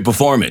ultimate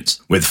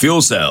performance. With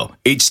fuel cell,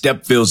 each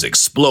step feels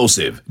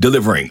explosive,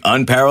 delivering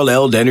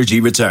unparalleled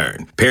energy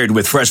return. Paired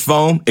with fresh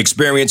foam,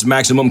 experience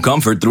maximum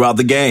comfort throughout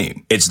the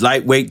game. Its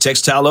lightweight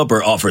textile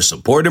upper offers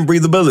support and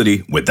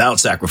breathability without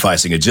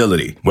sacrificing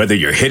agility. Whether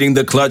you're hitting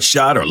the clutch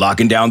shot or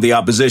locking down the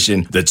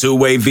opposition, the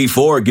two-way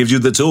V4 gives you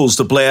the tools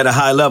to play at a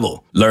high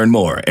level. Learn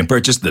more and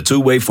purchase the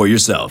two-way for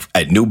yourself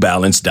at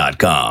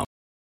newbalance.com.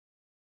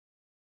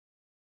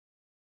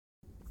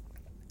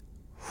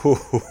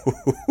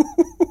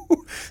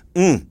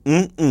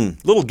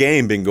 Little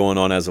game been going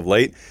on as of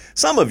late.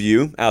 Some of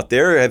you out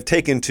there have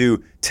taken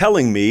to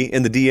telling me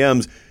in the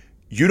DMs,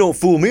 you don't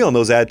fool me on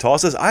those ad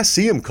tosses. I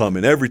see them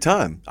coming every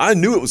time. I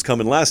knew it was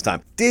coming last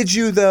time. Did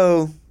you,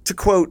 though? To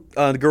quote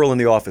the girl in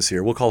the office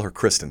here, we'll call her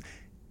Kristen.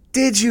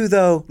 Did you,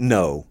 though?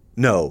 No,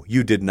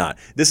 you did not.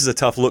 This is a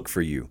tough look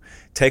for you.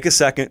 Take a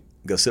second,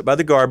 go sit by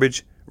the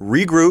garbage,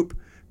 regroup,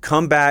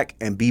 come back,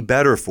 and be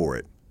better for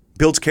it.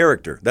 Builds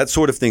character. That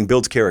sort of thing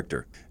builds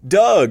character.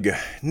 Doug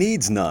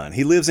needs none.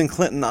 He lives in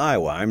Clinton,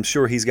 Iowa. I'm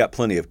sure he's got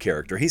plenty of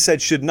character. He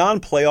said, should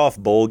non-playoff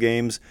bowl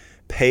games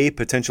pay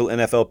potential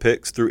NFL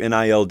picks through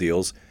NIL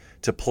deals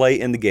to play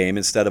in the game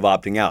instead of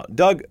opting out?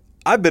 Doug,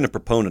 I've been a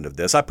proponent of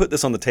this. I put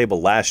this on the table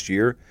last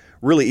year,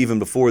 really even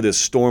before this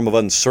storm of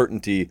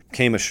uncertainty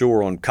came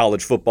ashore on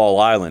College Football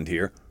Island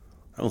here.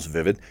 That was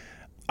vivid.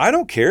 I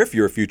don't care if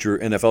you're a future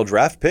NFL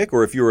draft pick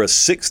or if you're a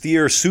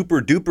sixth-year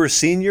super-duper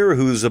senior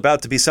who's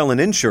about to be selling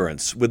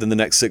insurance within the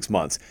next 6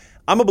 months.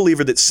 I'm a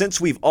believer that since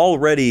we've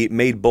already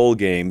made bowl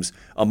games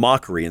a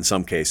mockery in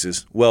some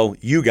cases, well,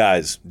 you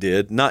guys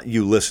did, not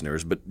you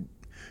listeners, but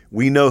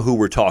we know who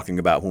we're talking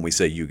about when we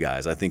say you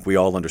guys. I think we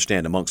all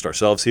understand amongst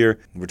ourselves here.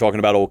 We're talking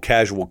about old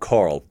Casual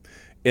Carl,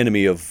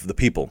 enemy of the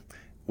people,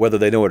 whether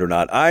they know it or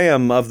not. I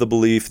am of the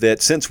belief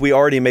that since we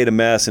already made a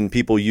mess and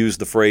people use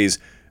the phrase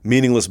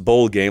meaningless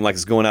bowl game like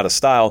it's going out of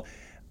style,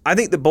 I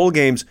think that bowl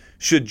games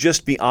should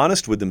just be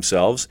honest with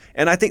themselves,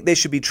 and I think they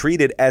should be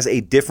treated as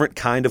a different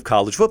kind of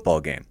college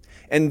football game.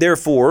 And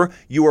therefore,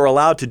 you are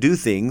allowed to do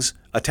things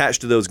attached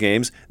to those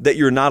games that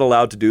you're not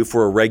allowed to do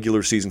for a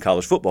regular season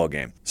college football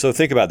game. So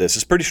think about this.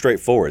 It's pretty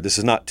straightforward. This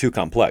is not too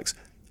complex.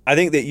 I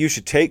think that you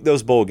should take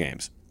those bowl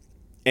games,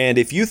 and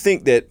if you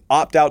think that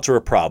opt-outs are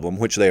a problem,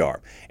 which they are,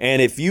 and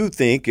if you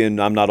think,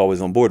 and I'm not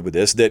always on board with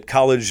this, that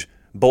college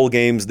bowl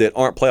games that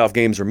aren't playoff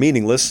games are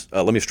meaningless,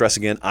 let me stress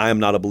again, I am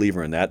not a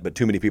believer in that, but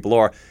too many people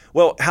are.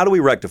 Well, how do we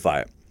rectify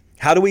it?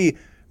 How do we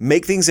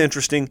make things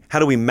interesting? How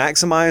do we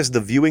maximize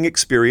the viewing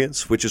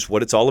experience, which is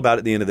what it's all about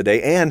at the end of the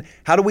day? And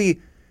how do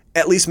we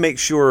at least make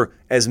sure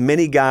as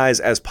many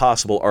guys as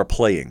possible are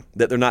playing,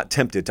 that they're not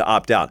tempted to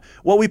opt out?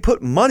 Well, we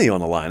put money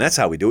on the line. That's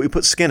how we do it. We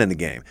put skin in the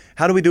game.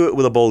 How do we do it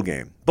with a bowl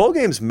game? Bowl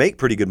games make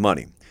pretty good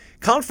money.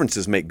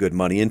 Conferences make good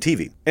money in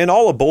TV. And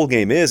all a bowl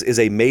game is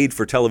a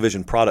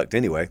made-for-television product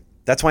anyway.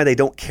 That's why they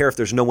don't care if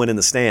there's no one in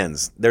the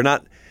stands. They're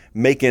not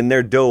making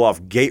their dough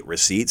off gate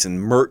receipts and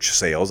merch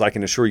sales, I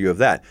can assure you of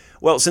that.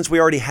 Well, since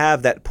we already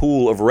have that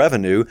pool of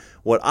revenue,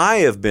 what I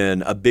have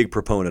been a big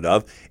proponent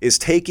of is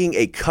taking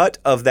a cut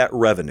of that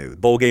revenue,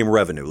 bowl game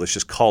revenue, let's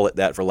just call it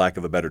that for lack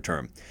of a better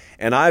term.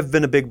 And I've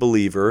been a big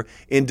believer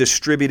in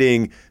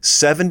distributing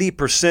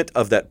 70%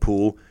 of that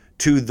pool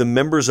to the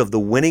members of the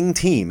winning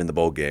team in the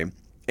bowl game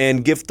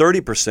and give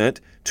 30%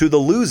 to the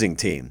losing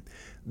team.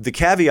 The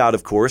caveat,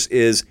 of course,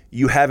 is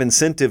you have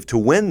incentive to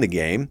win the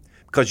game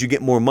because you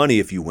get more money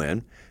if you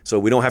win. So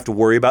we don't have to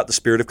worry about the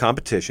spirit of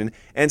competition.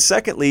 And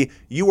secondly,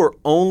 you are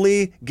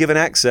only given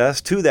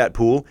access to that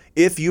pool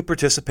if you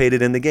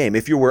participated in the game,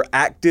 if you were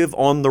active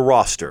on the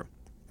roster.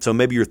 So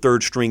maybe you're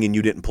third string and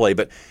you didn't play,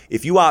 but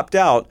if you opt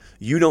out,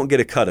 you don't get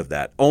a cut of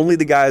that. Only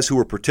the guys who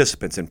were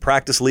participants in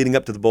practice leading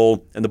up to the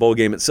bowl and the bowl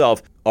game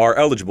itself are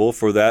eligible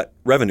for that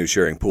revenue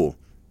sharing pool.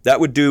 That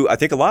would do, I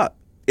think, a lot.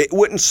 It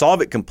wouldn't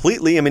solve it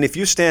completely. I mean, if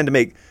you stand to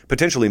make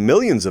potentially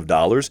millions of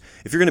dollars,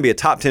 if you're going to be a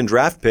top 10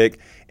 draft pick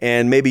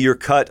and maybe your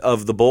cut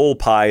of the bowl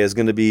pie is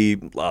going to be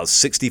a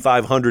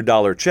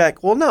 $6,500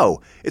 check, well, no,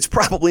 it's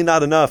probably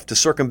not enough to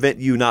circumvent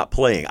you not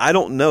playing. I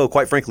don't know,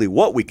 quite frankly,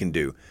 what we can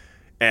do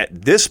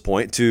at this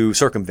point to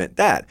circumvent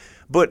that.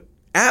 But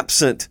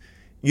absent,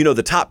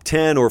 the top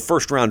 10 or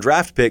first round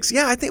draft picks,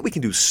 yeah, I think we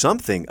can do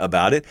something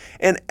about it.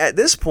 And at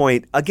this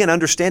point, again,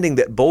 understanding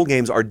that bowl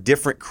games are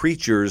different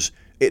creatures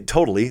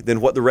totally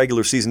than what the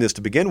regular season is to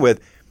begin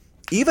with,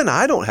 even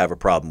I don't have a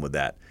problem with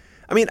that.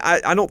 I mean,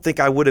 I don't think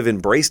I would have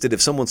embraced it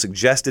if someone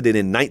suggested it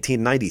in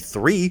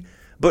 1993,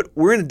 but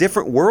we're in a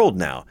different world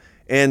now.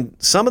 And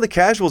some of the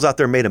casuals out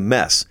there made a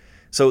mess.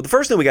 So the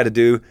first thing we got to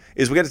do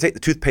is we got to take the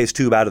toothpaste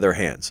tube out of their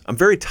hands. I'm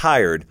very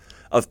tired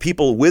of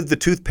people with the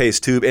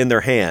toothpaste tube in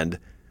their hand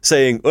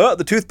saying, "Oh,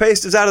 the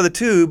toothpaste is out of the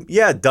tube."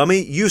 Yeah,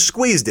 dummy, you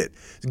squeezed it.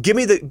 Give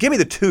me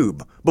the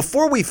tube.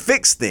 Before we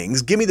fix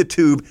things, give me the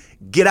tube.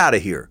 Get out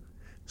of here.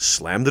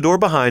 Slam the door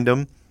behind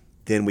him.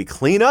 Then we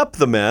clean up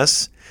the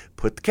mess,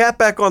 put the cap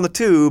back on the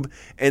tube,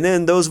 and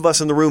then those of us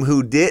in the room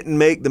who didn't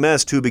make the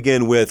mess to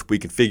begin with, we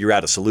can figure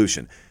out a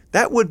solution.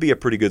 That would be a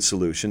pretty good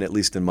solution, at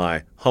least in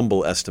my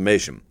humble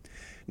estimation.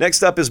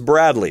 Next up is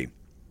Bradley.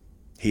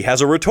 He has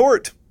a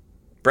retort.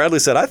 Bradley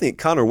said, "I think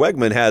Connor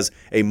Wegman has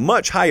a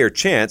much higher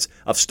chance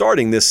of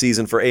starting this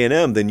season for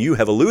A&M than you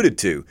have alluded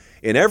to.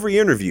 In every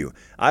interview,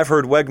 I've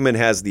heard Wegman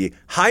has the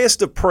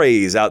highest of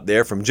praise out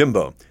there from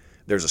Jimbo.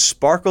 There's a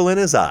sparkle in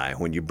his eye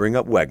when you bring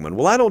up Wegman."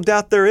 Well, I don't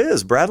doubt there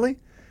is, Bradley.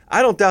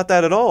 I don't doubt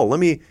that at all. Let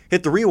me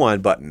hit the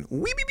rewind button.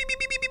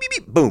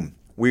 Boom.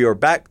 We are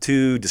back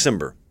to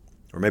December,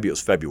 or maybe it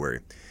was February.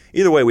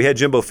 Either way, we had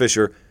Jimbo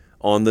Fisher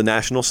on the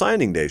National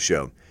Signing Day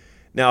show.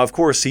 Now, of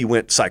course, he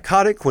went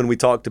psychotic when we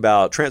talked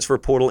about transfer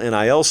portal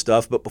NIL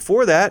stuff, but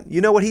before that, you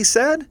know what he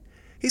said?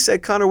 He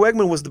said Connor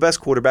Wegman was the best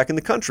quarterback in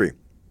the country.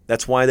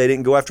 That's why they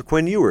didn't go after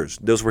Quinn Ewers.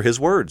 Those were his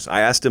words.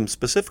 I asked him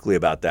specifically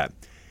about that.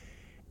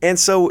 And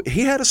so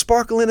he had a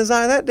sparkle in his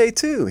eye that day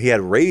too. He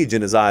had rage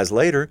in his eyes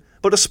later,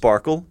 but a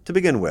sparkle to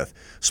begin with.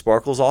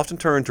 Sparkles often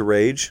turn to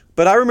rage,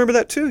 but I remember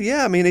that too.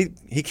 Yeah, I mean,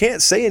 he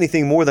can't say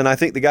anything more than I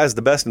think the guy's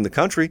the best in the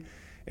country.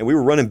 And we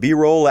were running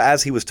B-roll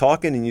as he was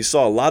talking, and you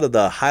saw a lot of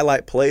the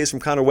highlight plays from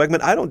Connor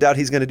Wegman. I don't doubt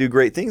he's going to do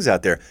great things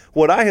out there.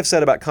 What I have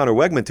said about Connor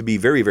Wegman, to be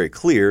very, very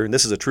clear, and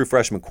this is a true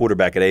freshman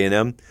quarterback at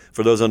A&M,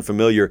 for those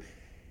unfamiliar,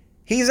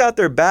 he's out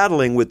there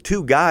battling with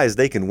two guys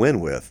they can win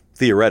with,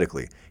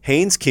 theoretically.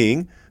 Haynes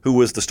King, who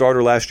was the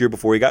starter last year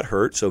before he got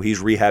hurt, so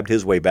he's rehabbed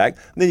his way back.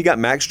 And then you got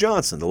Max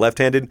Johnson, the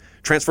left-handed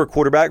transfer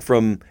quarterback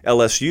from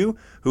LSU,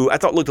 who I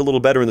thought looked a little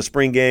better in the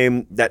spring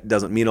game. That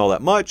doesn't mean all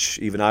that much.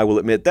 Even I will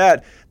admit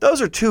that. Those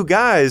are two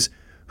guys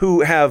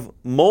who have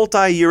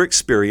multi-year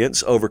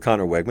experience over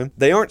Connor Wegman.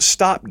 They aren't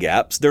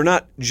stopgaps. They're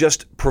not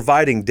just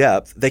providing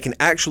depth. They can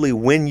actually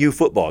win you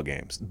football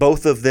games.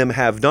 Both of them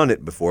have done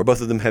it before. Both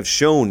of them have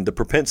shown the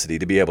propensity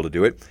to be able to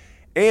do it.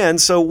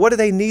 And so what do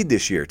they need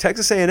this year?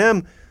 Texas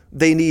A&M,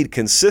 they need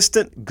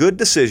consistent, good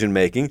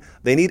decision-making.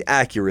 They need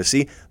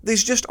accuracy.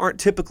 These just aren't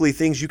typically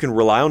things you can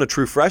rely on a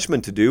true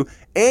freshman to do.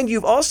 And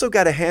you've also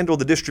got to handle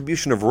the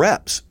distribution of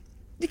reps.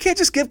 You can't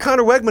just give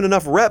Connor Wegman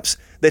enough reps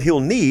that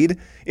he'll need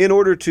in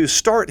order to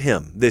start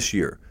him this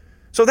year.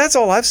 So that's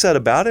all I've said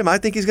about him. I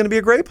think he's going to be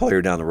a great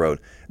player down the road.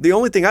 The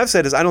only thing I've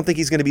said is I don't think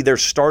he's going to be their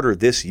starter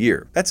this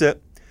year. That's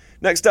it.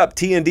 Next up,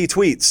 TND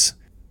tweets.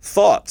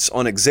 Thoughts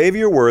on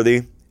Xavier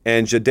Worthy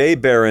and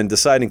Jahdae Barron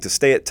deciding to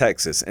stay at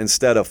Texas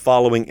instead of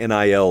following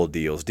NIL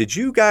deals. Did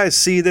you guys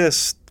see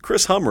this?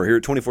 Chris Hummer here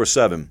at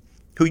 24/7,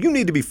 who you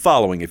need to be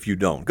following if you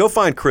don't. Go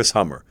find Chris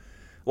Hummer.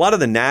 A lot of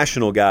the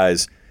national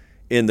guys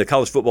in the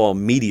college football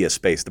media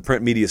space, the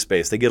print media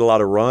space, they get a lot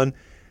of run.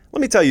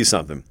 Let me tell you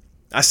something.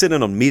 I sit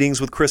in on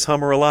meetings with Chris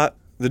Hummer a lot.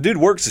 The dude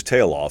works his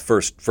tail off,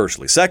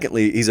 firstly.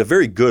 Secondly, he's a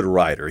very good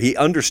writer. He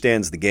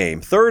understands the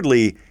game.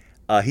 Thirdly,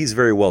 he's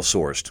very well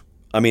sourced.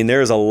 I mean,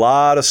 there's a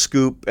lot of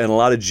scoop and a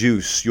lot of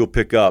juice you'll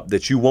pick up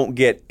that you won't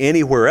get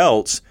anywhere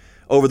else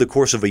over the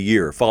course of a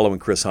year following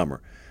Chris Hummer.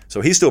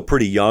 So he's still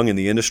pretty young in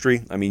the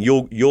industry. I mean,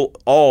 you'll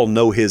all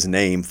know his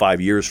name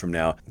 5 years from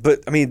now.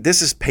 But, I mean,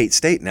 this is Pate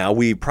State now.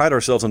 We pride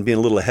ourselves on being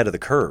a little ahead of the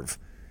curve.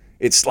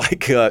 It's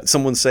like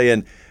someone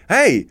saying,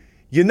 hey,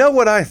 you know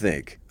what I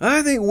think?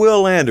 I think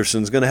Will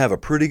Anderson's going to have a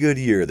pretty good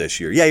year this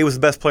year. Yeah, he was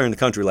the best player in the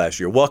country last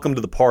year. Welcome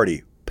to the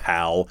party,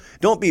 pal.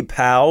 Don't be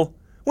pal.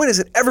 When is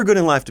it ever good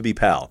in life to be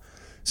pal?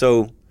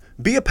 So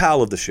be a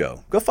pal of the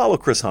show. Go follow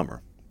Chris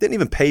Hummer. Didn't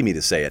even pay me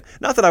to say it.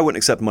 Not that I wouldn't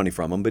accept money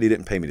from him, but he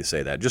didn't pay me to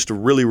say that. Just a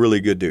really, really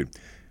good dude.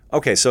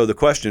 Okay, so the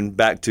question,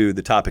 back to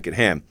the topic at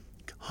hand.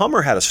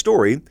 Hummer had a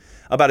story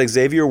about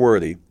Xavier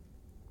Worthy,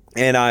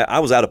 and I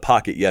was out of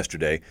pocket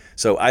yesterday,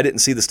 so I didn't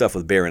see the stuff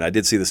with Barron. I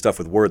did see the stuff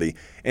with Worthy,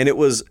 and it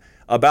was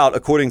about,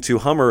 according to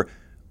Hummer,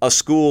 a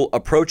school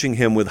approaching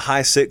him with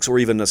high six or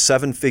even a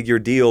seven-figure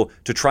deal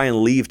to try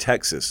and leave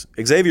Texas.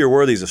 Xavier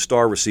Worthy's a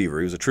star receiver.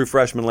 He was a true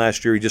freshman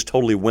last year. He just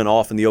totally went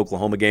off in the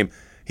Oklahoma game.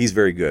 He's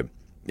very good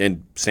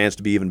and stands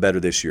to be even better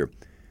this year.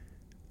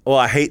 Well,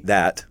 I hate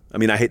that. I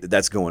mean, I hate that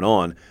that's going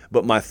on.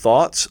 But my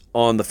thoughts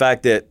on the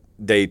fact that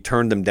they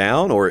turned them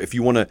down, or if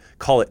you want to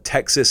call it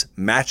Texas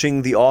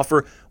matching the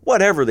offer,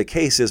 whatever the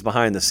case is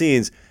behind the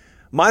scenes,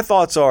 my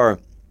thoughts are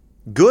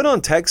good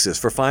on Texas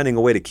for finding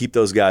a way to keep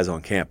those guys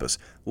on campus.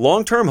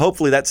 Long term,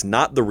 hopefully that's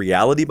not the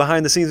reality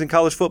behind the scenes in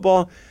college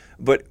football.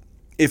 But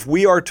if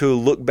we are to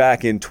look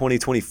back in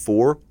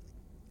 2024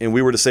 and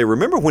we were to say,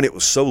 remember when it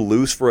was so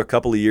loose for a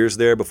couple of years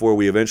there before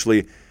we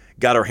eventually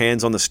got our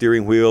hands on the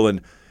steering wheel and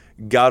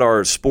got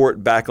our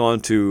sport back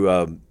onto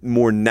a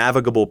more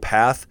navigable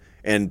path,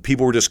 and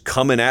people were just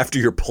coming after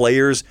your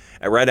players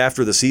right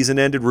after the season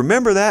ended?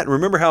 Remember that? And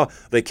remember how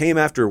they came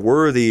after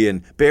Worthy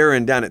and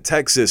Barron down at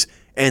Texas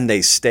and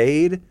they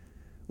stayed?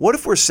 What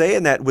if we're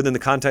saying that within the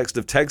context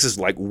of Texas,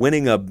 like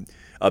winning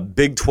a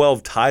Big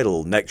 12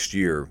 title next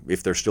year,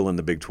 if they're still in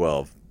the Big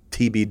 12?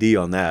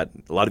 TBD on that.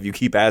 A lot of you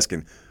keep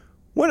asking,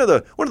 When are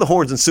the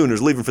Horns and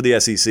Sooners leaving for the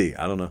SEC?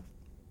 I don't know.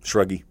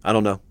 Shruggy. I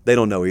don't know. They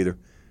don't know either.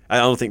 I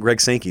don't think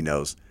Greg Sankey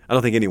knows. I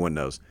don't think anyone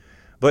knows.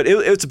 But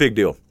it's a big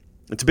deal.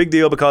 It's a big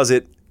deal because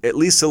it at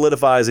least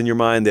solidifies in your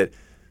mind that,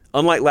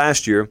 unlike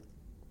last year,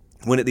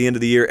 when at the end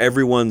of the year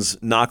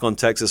everyone's knock on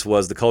Texas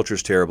was the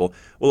culture's terrible,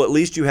 well, at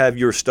least you have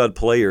your stud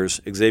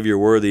players, Xavier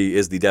Worthy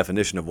is the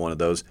definition of one of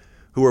those,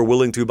 who are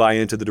willing to buy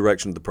into the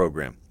direction of the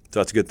program. So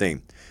that's a good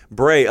thing.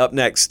 Bray up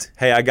next.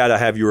 Hey, I got to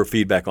have your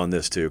feedback on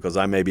this too, because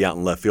I may be out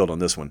in left field on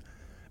this one.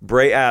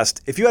 Bray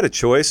asked, if you had a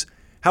choice,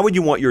 how would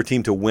you want your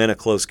team to win a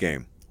close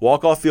game?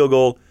 Walk-off field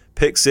goal,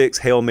 pick six,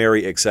 Hail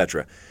Mary,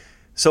 etc.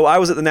 So I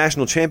was at the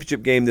national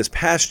championship game this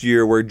past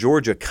year where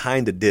Georgia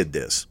kind of did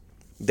this.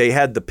 They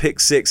had the pick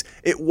six.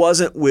 It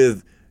wasn't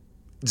with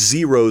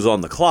zeros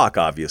on the clock,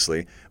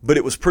 obviously, but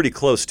it was pretty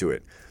close to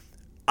it.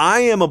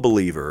 I am a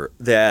believer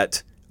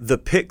that the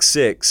pick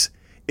six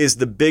is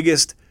the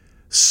biggest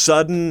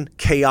sudden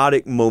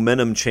chaotic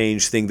momentum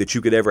change thing that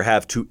you could ever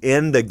have to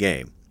end a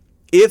game.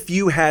 If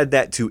you had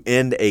that to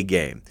end a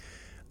game,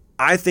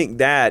 I think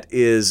that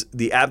is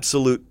the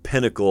absolute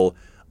pinnacle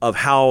of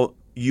how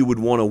you would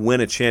want to win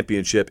a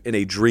championship in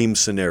a dream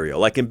scenario.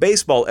 Like in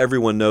baseball,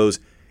 everyone knows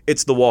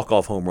it's the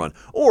walk-off home run.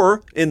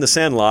 Or in the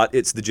Sandlot,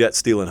 it's the Jets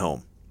stealing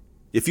home.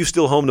 If you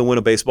steal home to win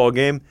a baseball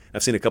game,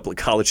 I've seen a couple of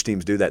college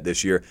teams do that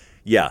this year.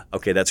 Yeah,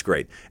 okay, that's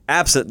great.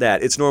 Absent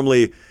that, it's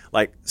normally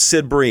like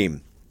Sid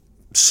Bream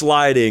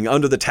sliding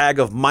under the tag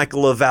of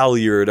Michael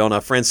LaValliard on a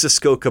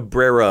Francisco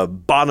Cabrera,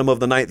 bottom of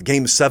the ninth,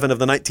 Game 7 of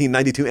the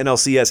 1992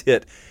 NLCS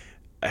hit.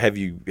 Have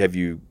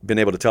you been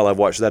able to tell I've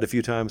watched that a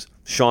few times?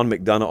 Sean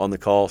McDonough on the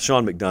call.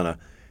 Sean McDonough,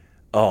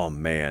 oh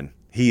man,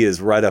 he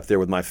is right up there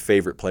with my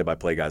favorite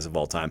play-by-play guys of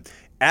all time.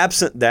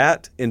 Absent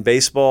that, in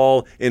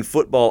baseball, in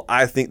football,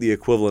 I think the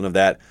equivalent of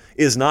that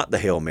is not the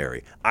Hail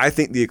Mary. I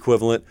think the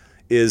equivalent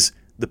is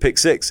the pick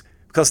six.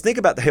 Because think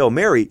about the Hail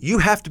Mary, you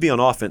have to be on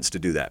offense to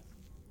do that.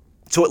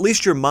 So at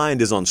least your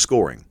mind is on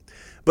scoring.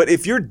 But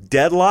if you're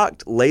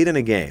deadlocked late in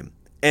a game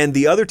and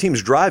the other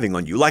team's driving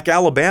on you, like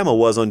Alabama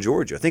was on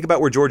Georgia, think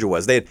about where Georgia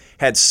was. They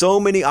had so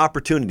many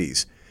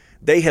opportunities.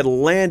 They had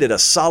landed a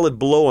solid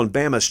blow on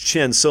Bama's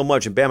chin so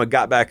much, and Bama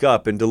got back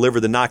up and delivered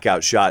the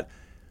knockout shot,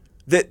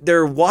 that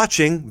they're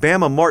watching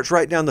Bama march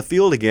right down the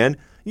field again.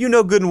 You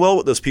know good and well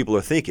what those people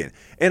are thinking.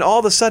 And all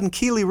of a sudden,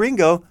 Keely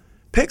Ringo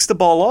picks the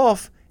ball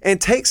off and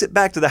takes it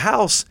back to the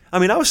house. I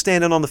mean, I was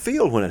standing on the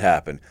field when it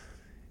happened.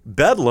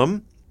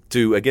 Bedlam,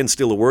 to again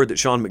steal a word that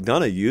Sean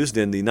McDonough used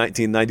in the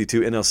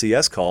 1992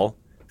 NLCS call,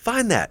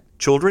 find that,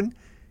 children.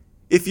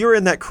 If you're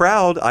in that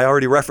crowd I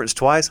already referenced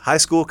twice, high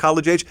school,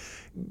 college age,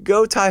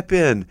 go type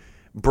in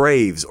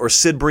Braves or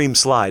Sid Bream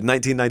slide,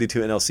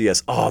 1992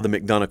 NLCS. Oh, the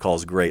McDonough call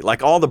is great.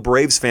 Like all the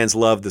Braves fans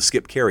love the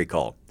Skip Carey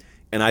call,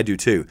 and I do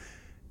too.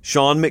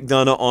 Sean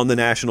McDonough on the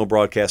national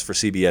broadcast for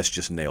CBS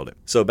just nailed it.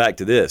 So back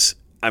to this.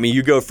 I mean,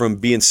 you go from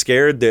being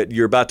scared that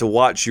you're about to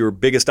watch your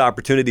biggest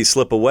opportunity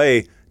slip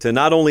away to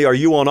not only are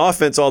you on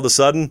offense all of a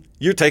sudden,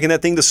 you're taking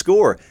that thing to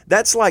score.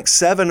 That's like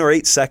 7 or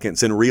 8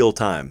 seconds in real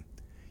time.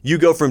 You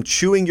go from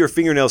chewing your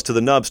fingernails to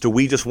the nubs to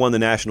we just won the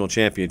national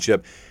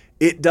championship.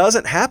 It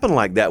doesn't happen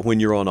like that when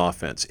you're on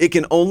offense. It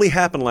can only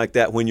happen like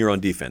that when you're on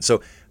defense.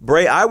 So,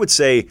 Bray, I would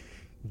say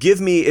give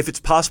me, if it's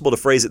possible to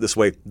phrase it this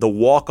way, the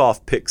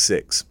walk-off pick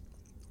six.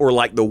 Or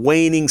like the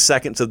waning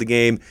seconds of the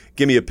game,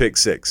 give me a pick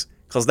six.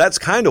 Because that's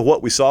kind of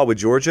what we saw with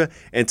Georgia,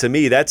 and to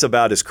me, that's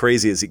about as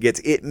crazy as it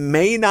gets. It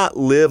may not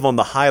live on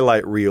the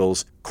highlight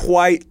reels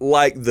quite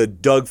like the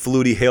Doug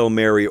Flutie Hail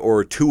Mary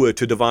or Tua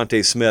to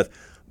Devontae Smith,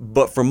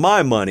 but for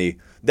my money,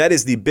 that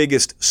is the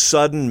biggest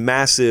sudden,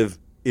 massive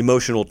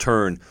emotional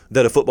turn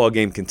that a football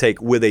game can take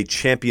with a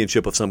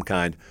championship of some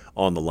kind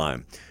on the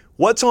line.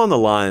 What's on the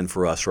line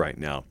for us right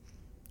now?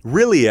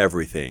 Really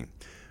everything.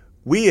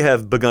 We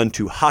have begun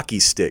to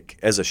hockey stick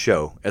as a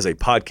show, as a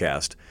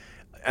podcast,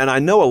 and I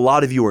know a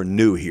lot of you are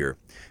new here,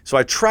 so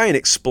I try and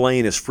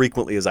explain as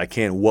frequently as I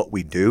can what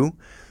we do,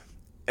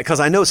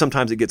 because I know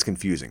sometimes it gets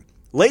confusing.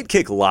 Late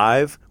Kick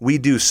Live, we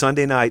do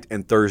Sunday night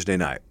and Thursday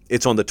night.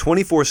 It's on the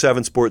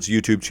 24/7 Sports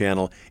YouTube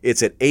channel.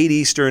 It's at 8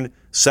 Eastern,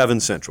 7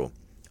 Central.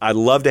 I'd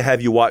love to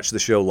have you watch the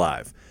show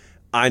live.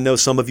 I know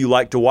some of you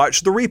like to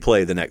watch the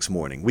replay the next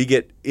morning. We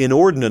get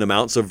inordinate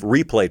amounts of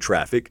replay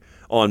traffic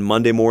on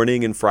Monday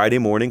morning and Friday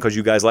morning because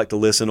you guys like to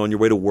listen on your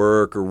way to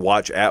work or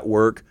watch at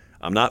work.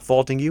 I'm not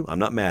faulting you. I'm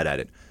not mad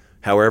at it.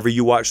 However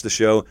you watch the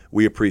show,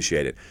 we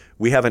appreciate it.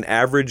 We have an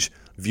average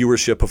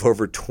viewership of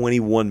over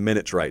 21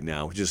 minutes right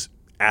now, which is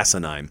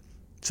asinine.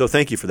 So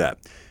thank you for that.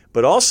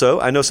 But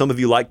also, I know some of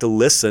you like to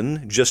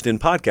listen just in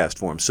podcast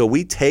form. So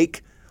we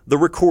take the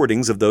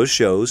recordings of those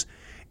shows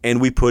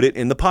and we put it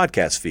in the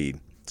podcast feed.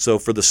 So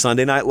for the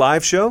Sunday Night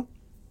Live show,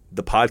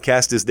 the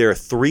podcast is there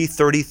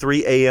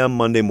 3:33 a.m.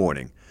 Monday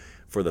morning.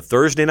 For the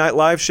Thursday Night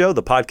Live show,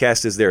 the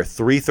podcast is there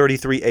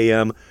 3:33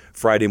 a.m.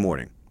 Friday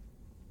morning.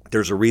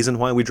 There's a reason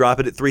why we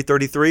drop it at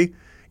 3:33.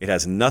 It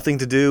has nothing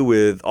to do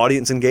with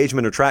audience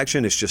engagement or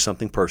traction. It's just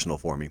something personal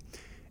for me.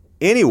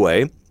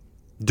 Anyway,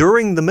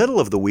 during the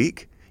middle of the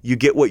week, you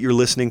get what you're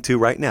listening to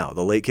right now,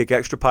 the Late Kick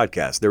Extra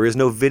podcast. There is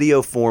no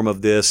video form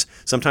of this.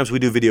 Sometimes we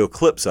do video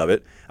clips of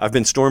it. I've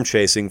been storm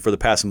chasing for the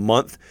past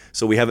month,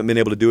 so we haven't been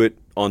able to do it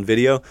on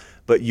video,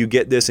 but you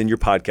get this in your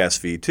podcast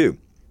feed too.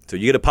 So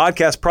you get a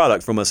podcast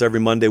product from us every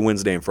Monday,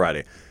 Wednesday, and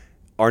Friday.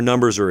 Our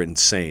numbers are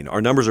insane.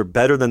 Our numbers are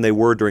better than they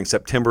were during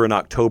September and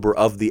October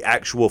of the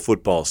actual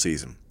football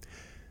season.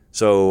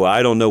 So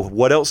I don't know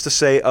what else to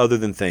say other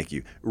than thank you.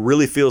 It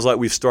really feels like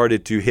we've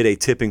started to hit a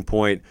tipping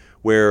point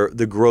where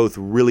the growth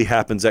really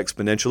happens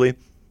exponentially.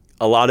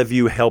 A lot of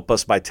you help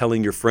us by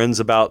telling your friends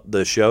about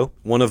the show.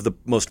 One of the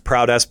most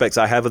proud aspects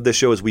I have of this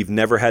show is we've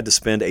never had to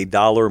spend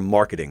 $1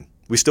 marketing.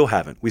 We still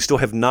haven't. We still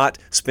have not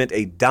spent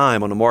a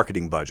dime on a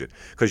marketing budget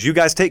because you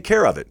guys take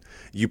care of it.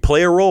 You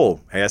play a role.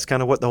 Hey, that's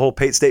kind of what the whole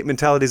Pate State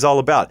mentality is all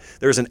about.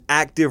 There's an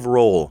active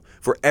role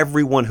for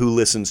everyone who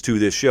listens to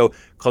this show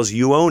because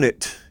you own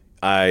it.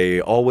 I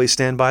always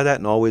stand by that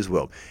and always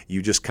will.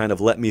 You just kind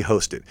of let me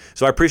host it.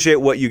 So I appreciate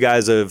what you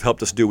guys have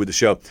helped us do with the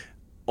show.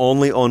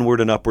 Only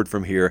onward and upward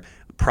from here.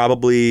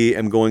 Probably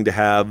am going to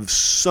have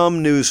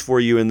some news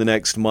for you in the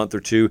next month or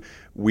two.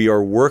 We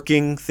are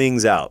working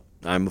things out.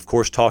 I'm, of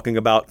course, talking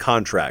about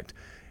contract.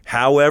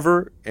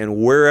 However, and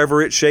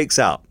wherever it shakes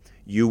out,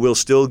 you will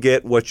still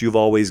get what you've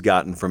always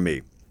gotten from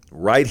me.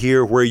 Right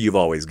here where you've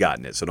always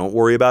gotten it. So don't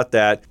worry about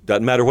that.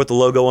 Doesn't matter what the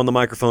logo on the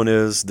microphone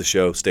is. The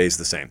show stays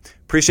the same.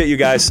 Appreciate you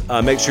guys.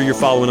 Make sure you're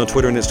following on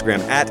Twitter and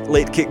Instagram at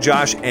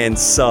LateKickJosh and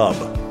sub.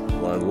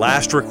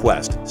 Last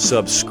request.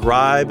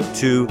 Subscribe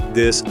to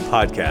this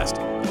podcast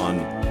on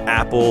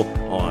Apple,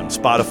 on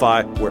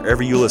Spotify,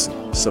 wherever you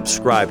listen.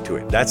 Subscribe to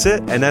it. That's it,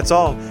 and that's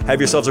all.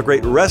 Have yourselves a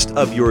great rest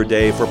of your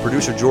day. For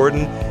producer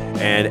Jordan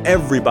and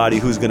everybody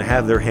who's going to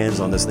have their hands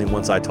on this thing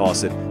once I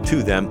toss it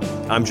to them,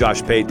 I'm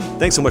Josh Pate.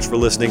 Thanks so much for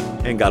listening,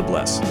 and God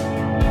bless.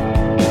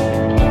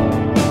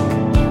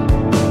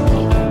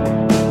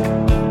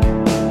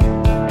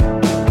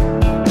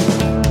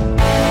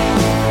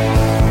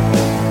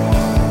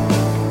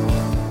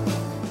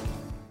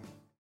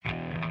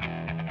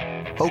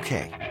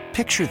 Okay,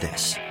 picture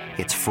this.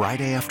 It's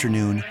Friday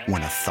afternoon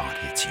when a thought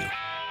hits you.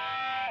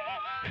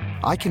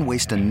 I can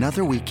waste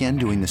another weekend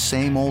doing the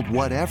same old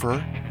whatever,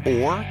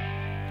 or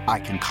I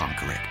can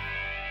conquer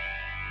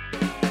it.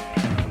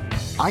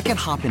 I can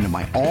hop into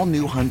my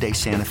all-new Hyundai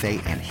Santa Fe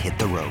and hit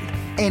the road.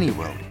 Any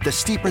road. The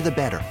steeper, the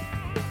better.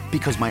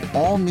 Because my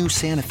all-new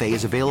Santa Fe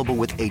is available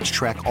with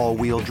H-Track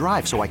all-wheel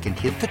drive, so I can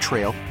hit the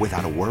trail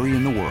without a worry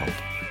in the world.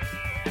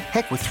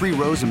 Heck, with 3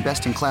 rows and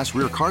best-in-class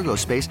rear cargo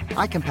space,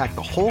 I can pack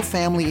the whole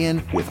family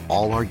in with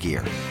all our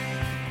gear.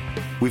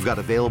 We've got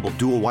available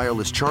dual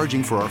wireless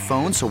charging for our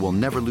phones, so we'll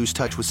never lose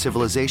touch with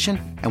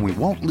civilization, and we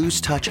won't lose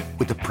touch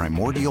with the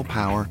primordial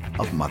power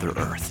of Mother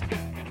Earth.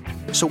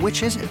 So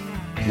which is it?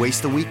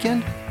 Waste the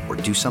weekend or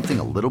do something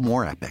a little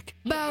more epic?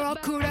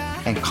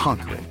 And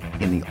conquer it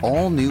in the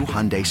all-new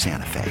Hyundai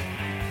Santa Fe.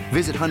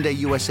 Visit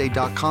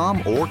HyundaiUSA.com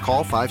or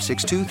call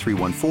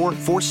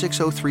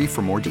 562-314-4603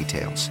 for more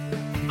details.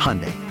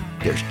 Hyundai,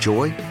 there's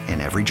joy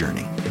in every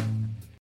journey.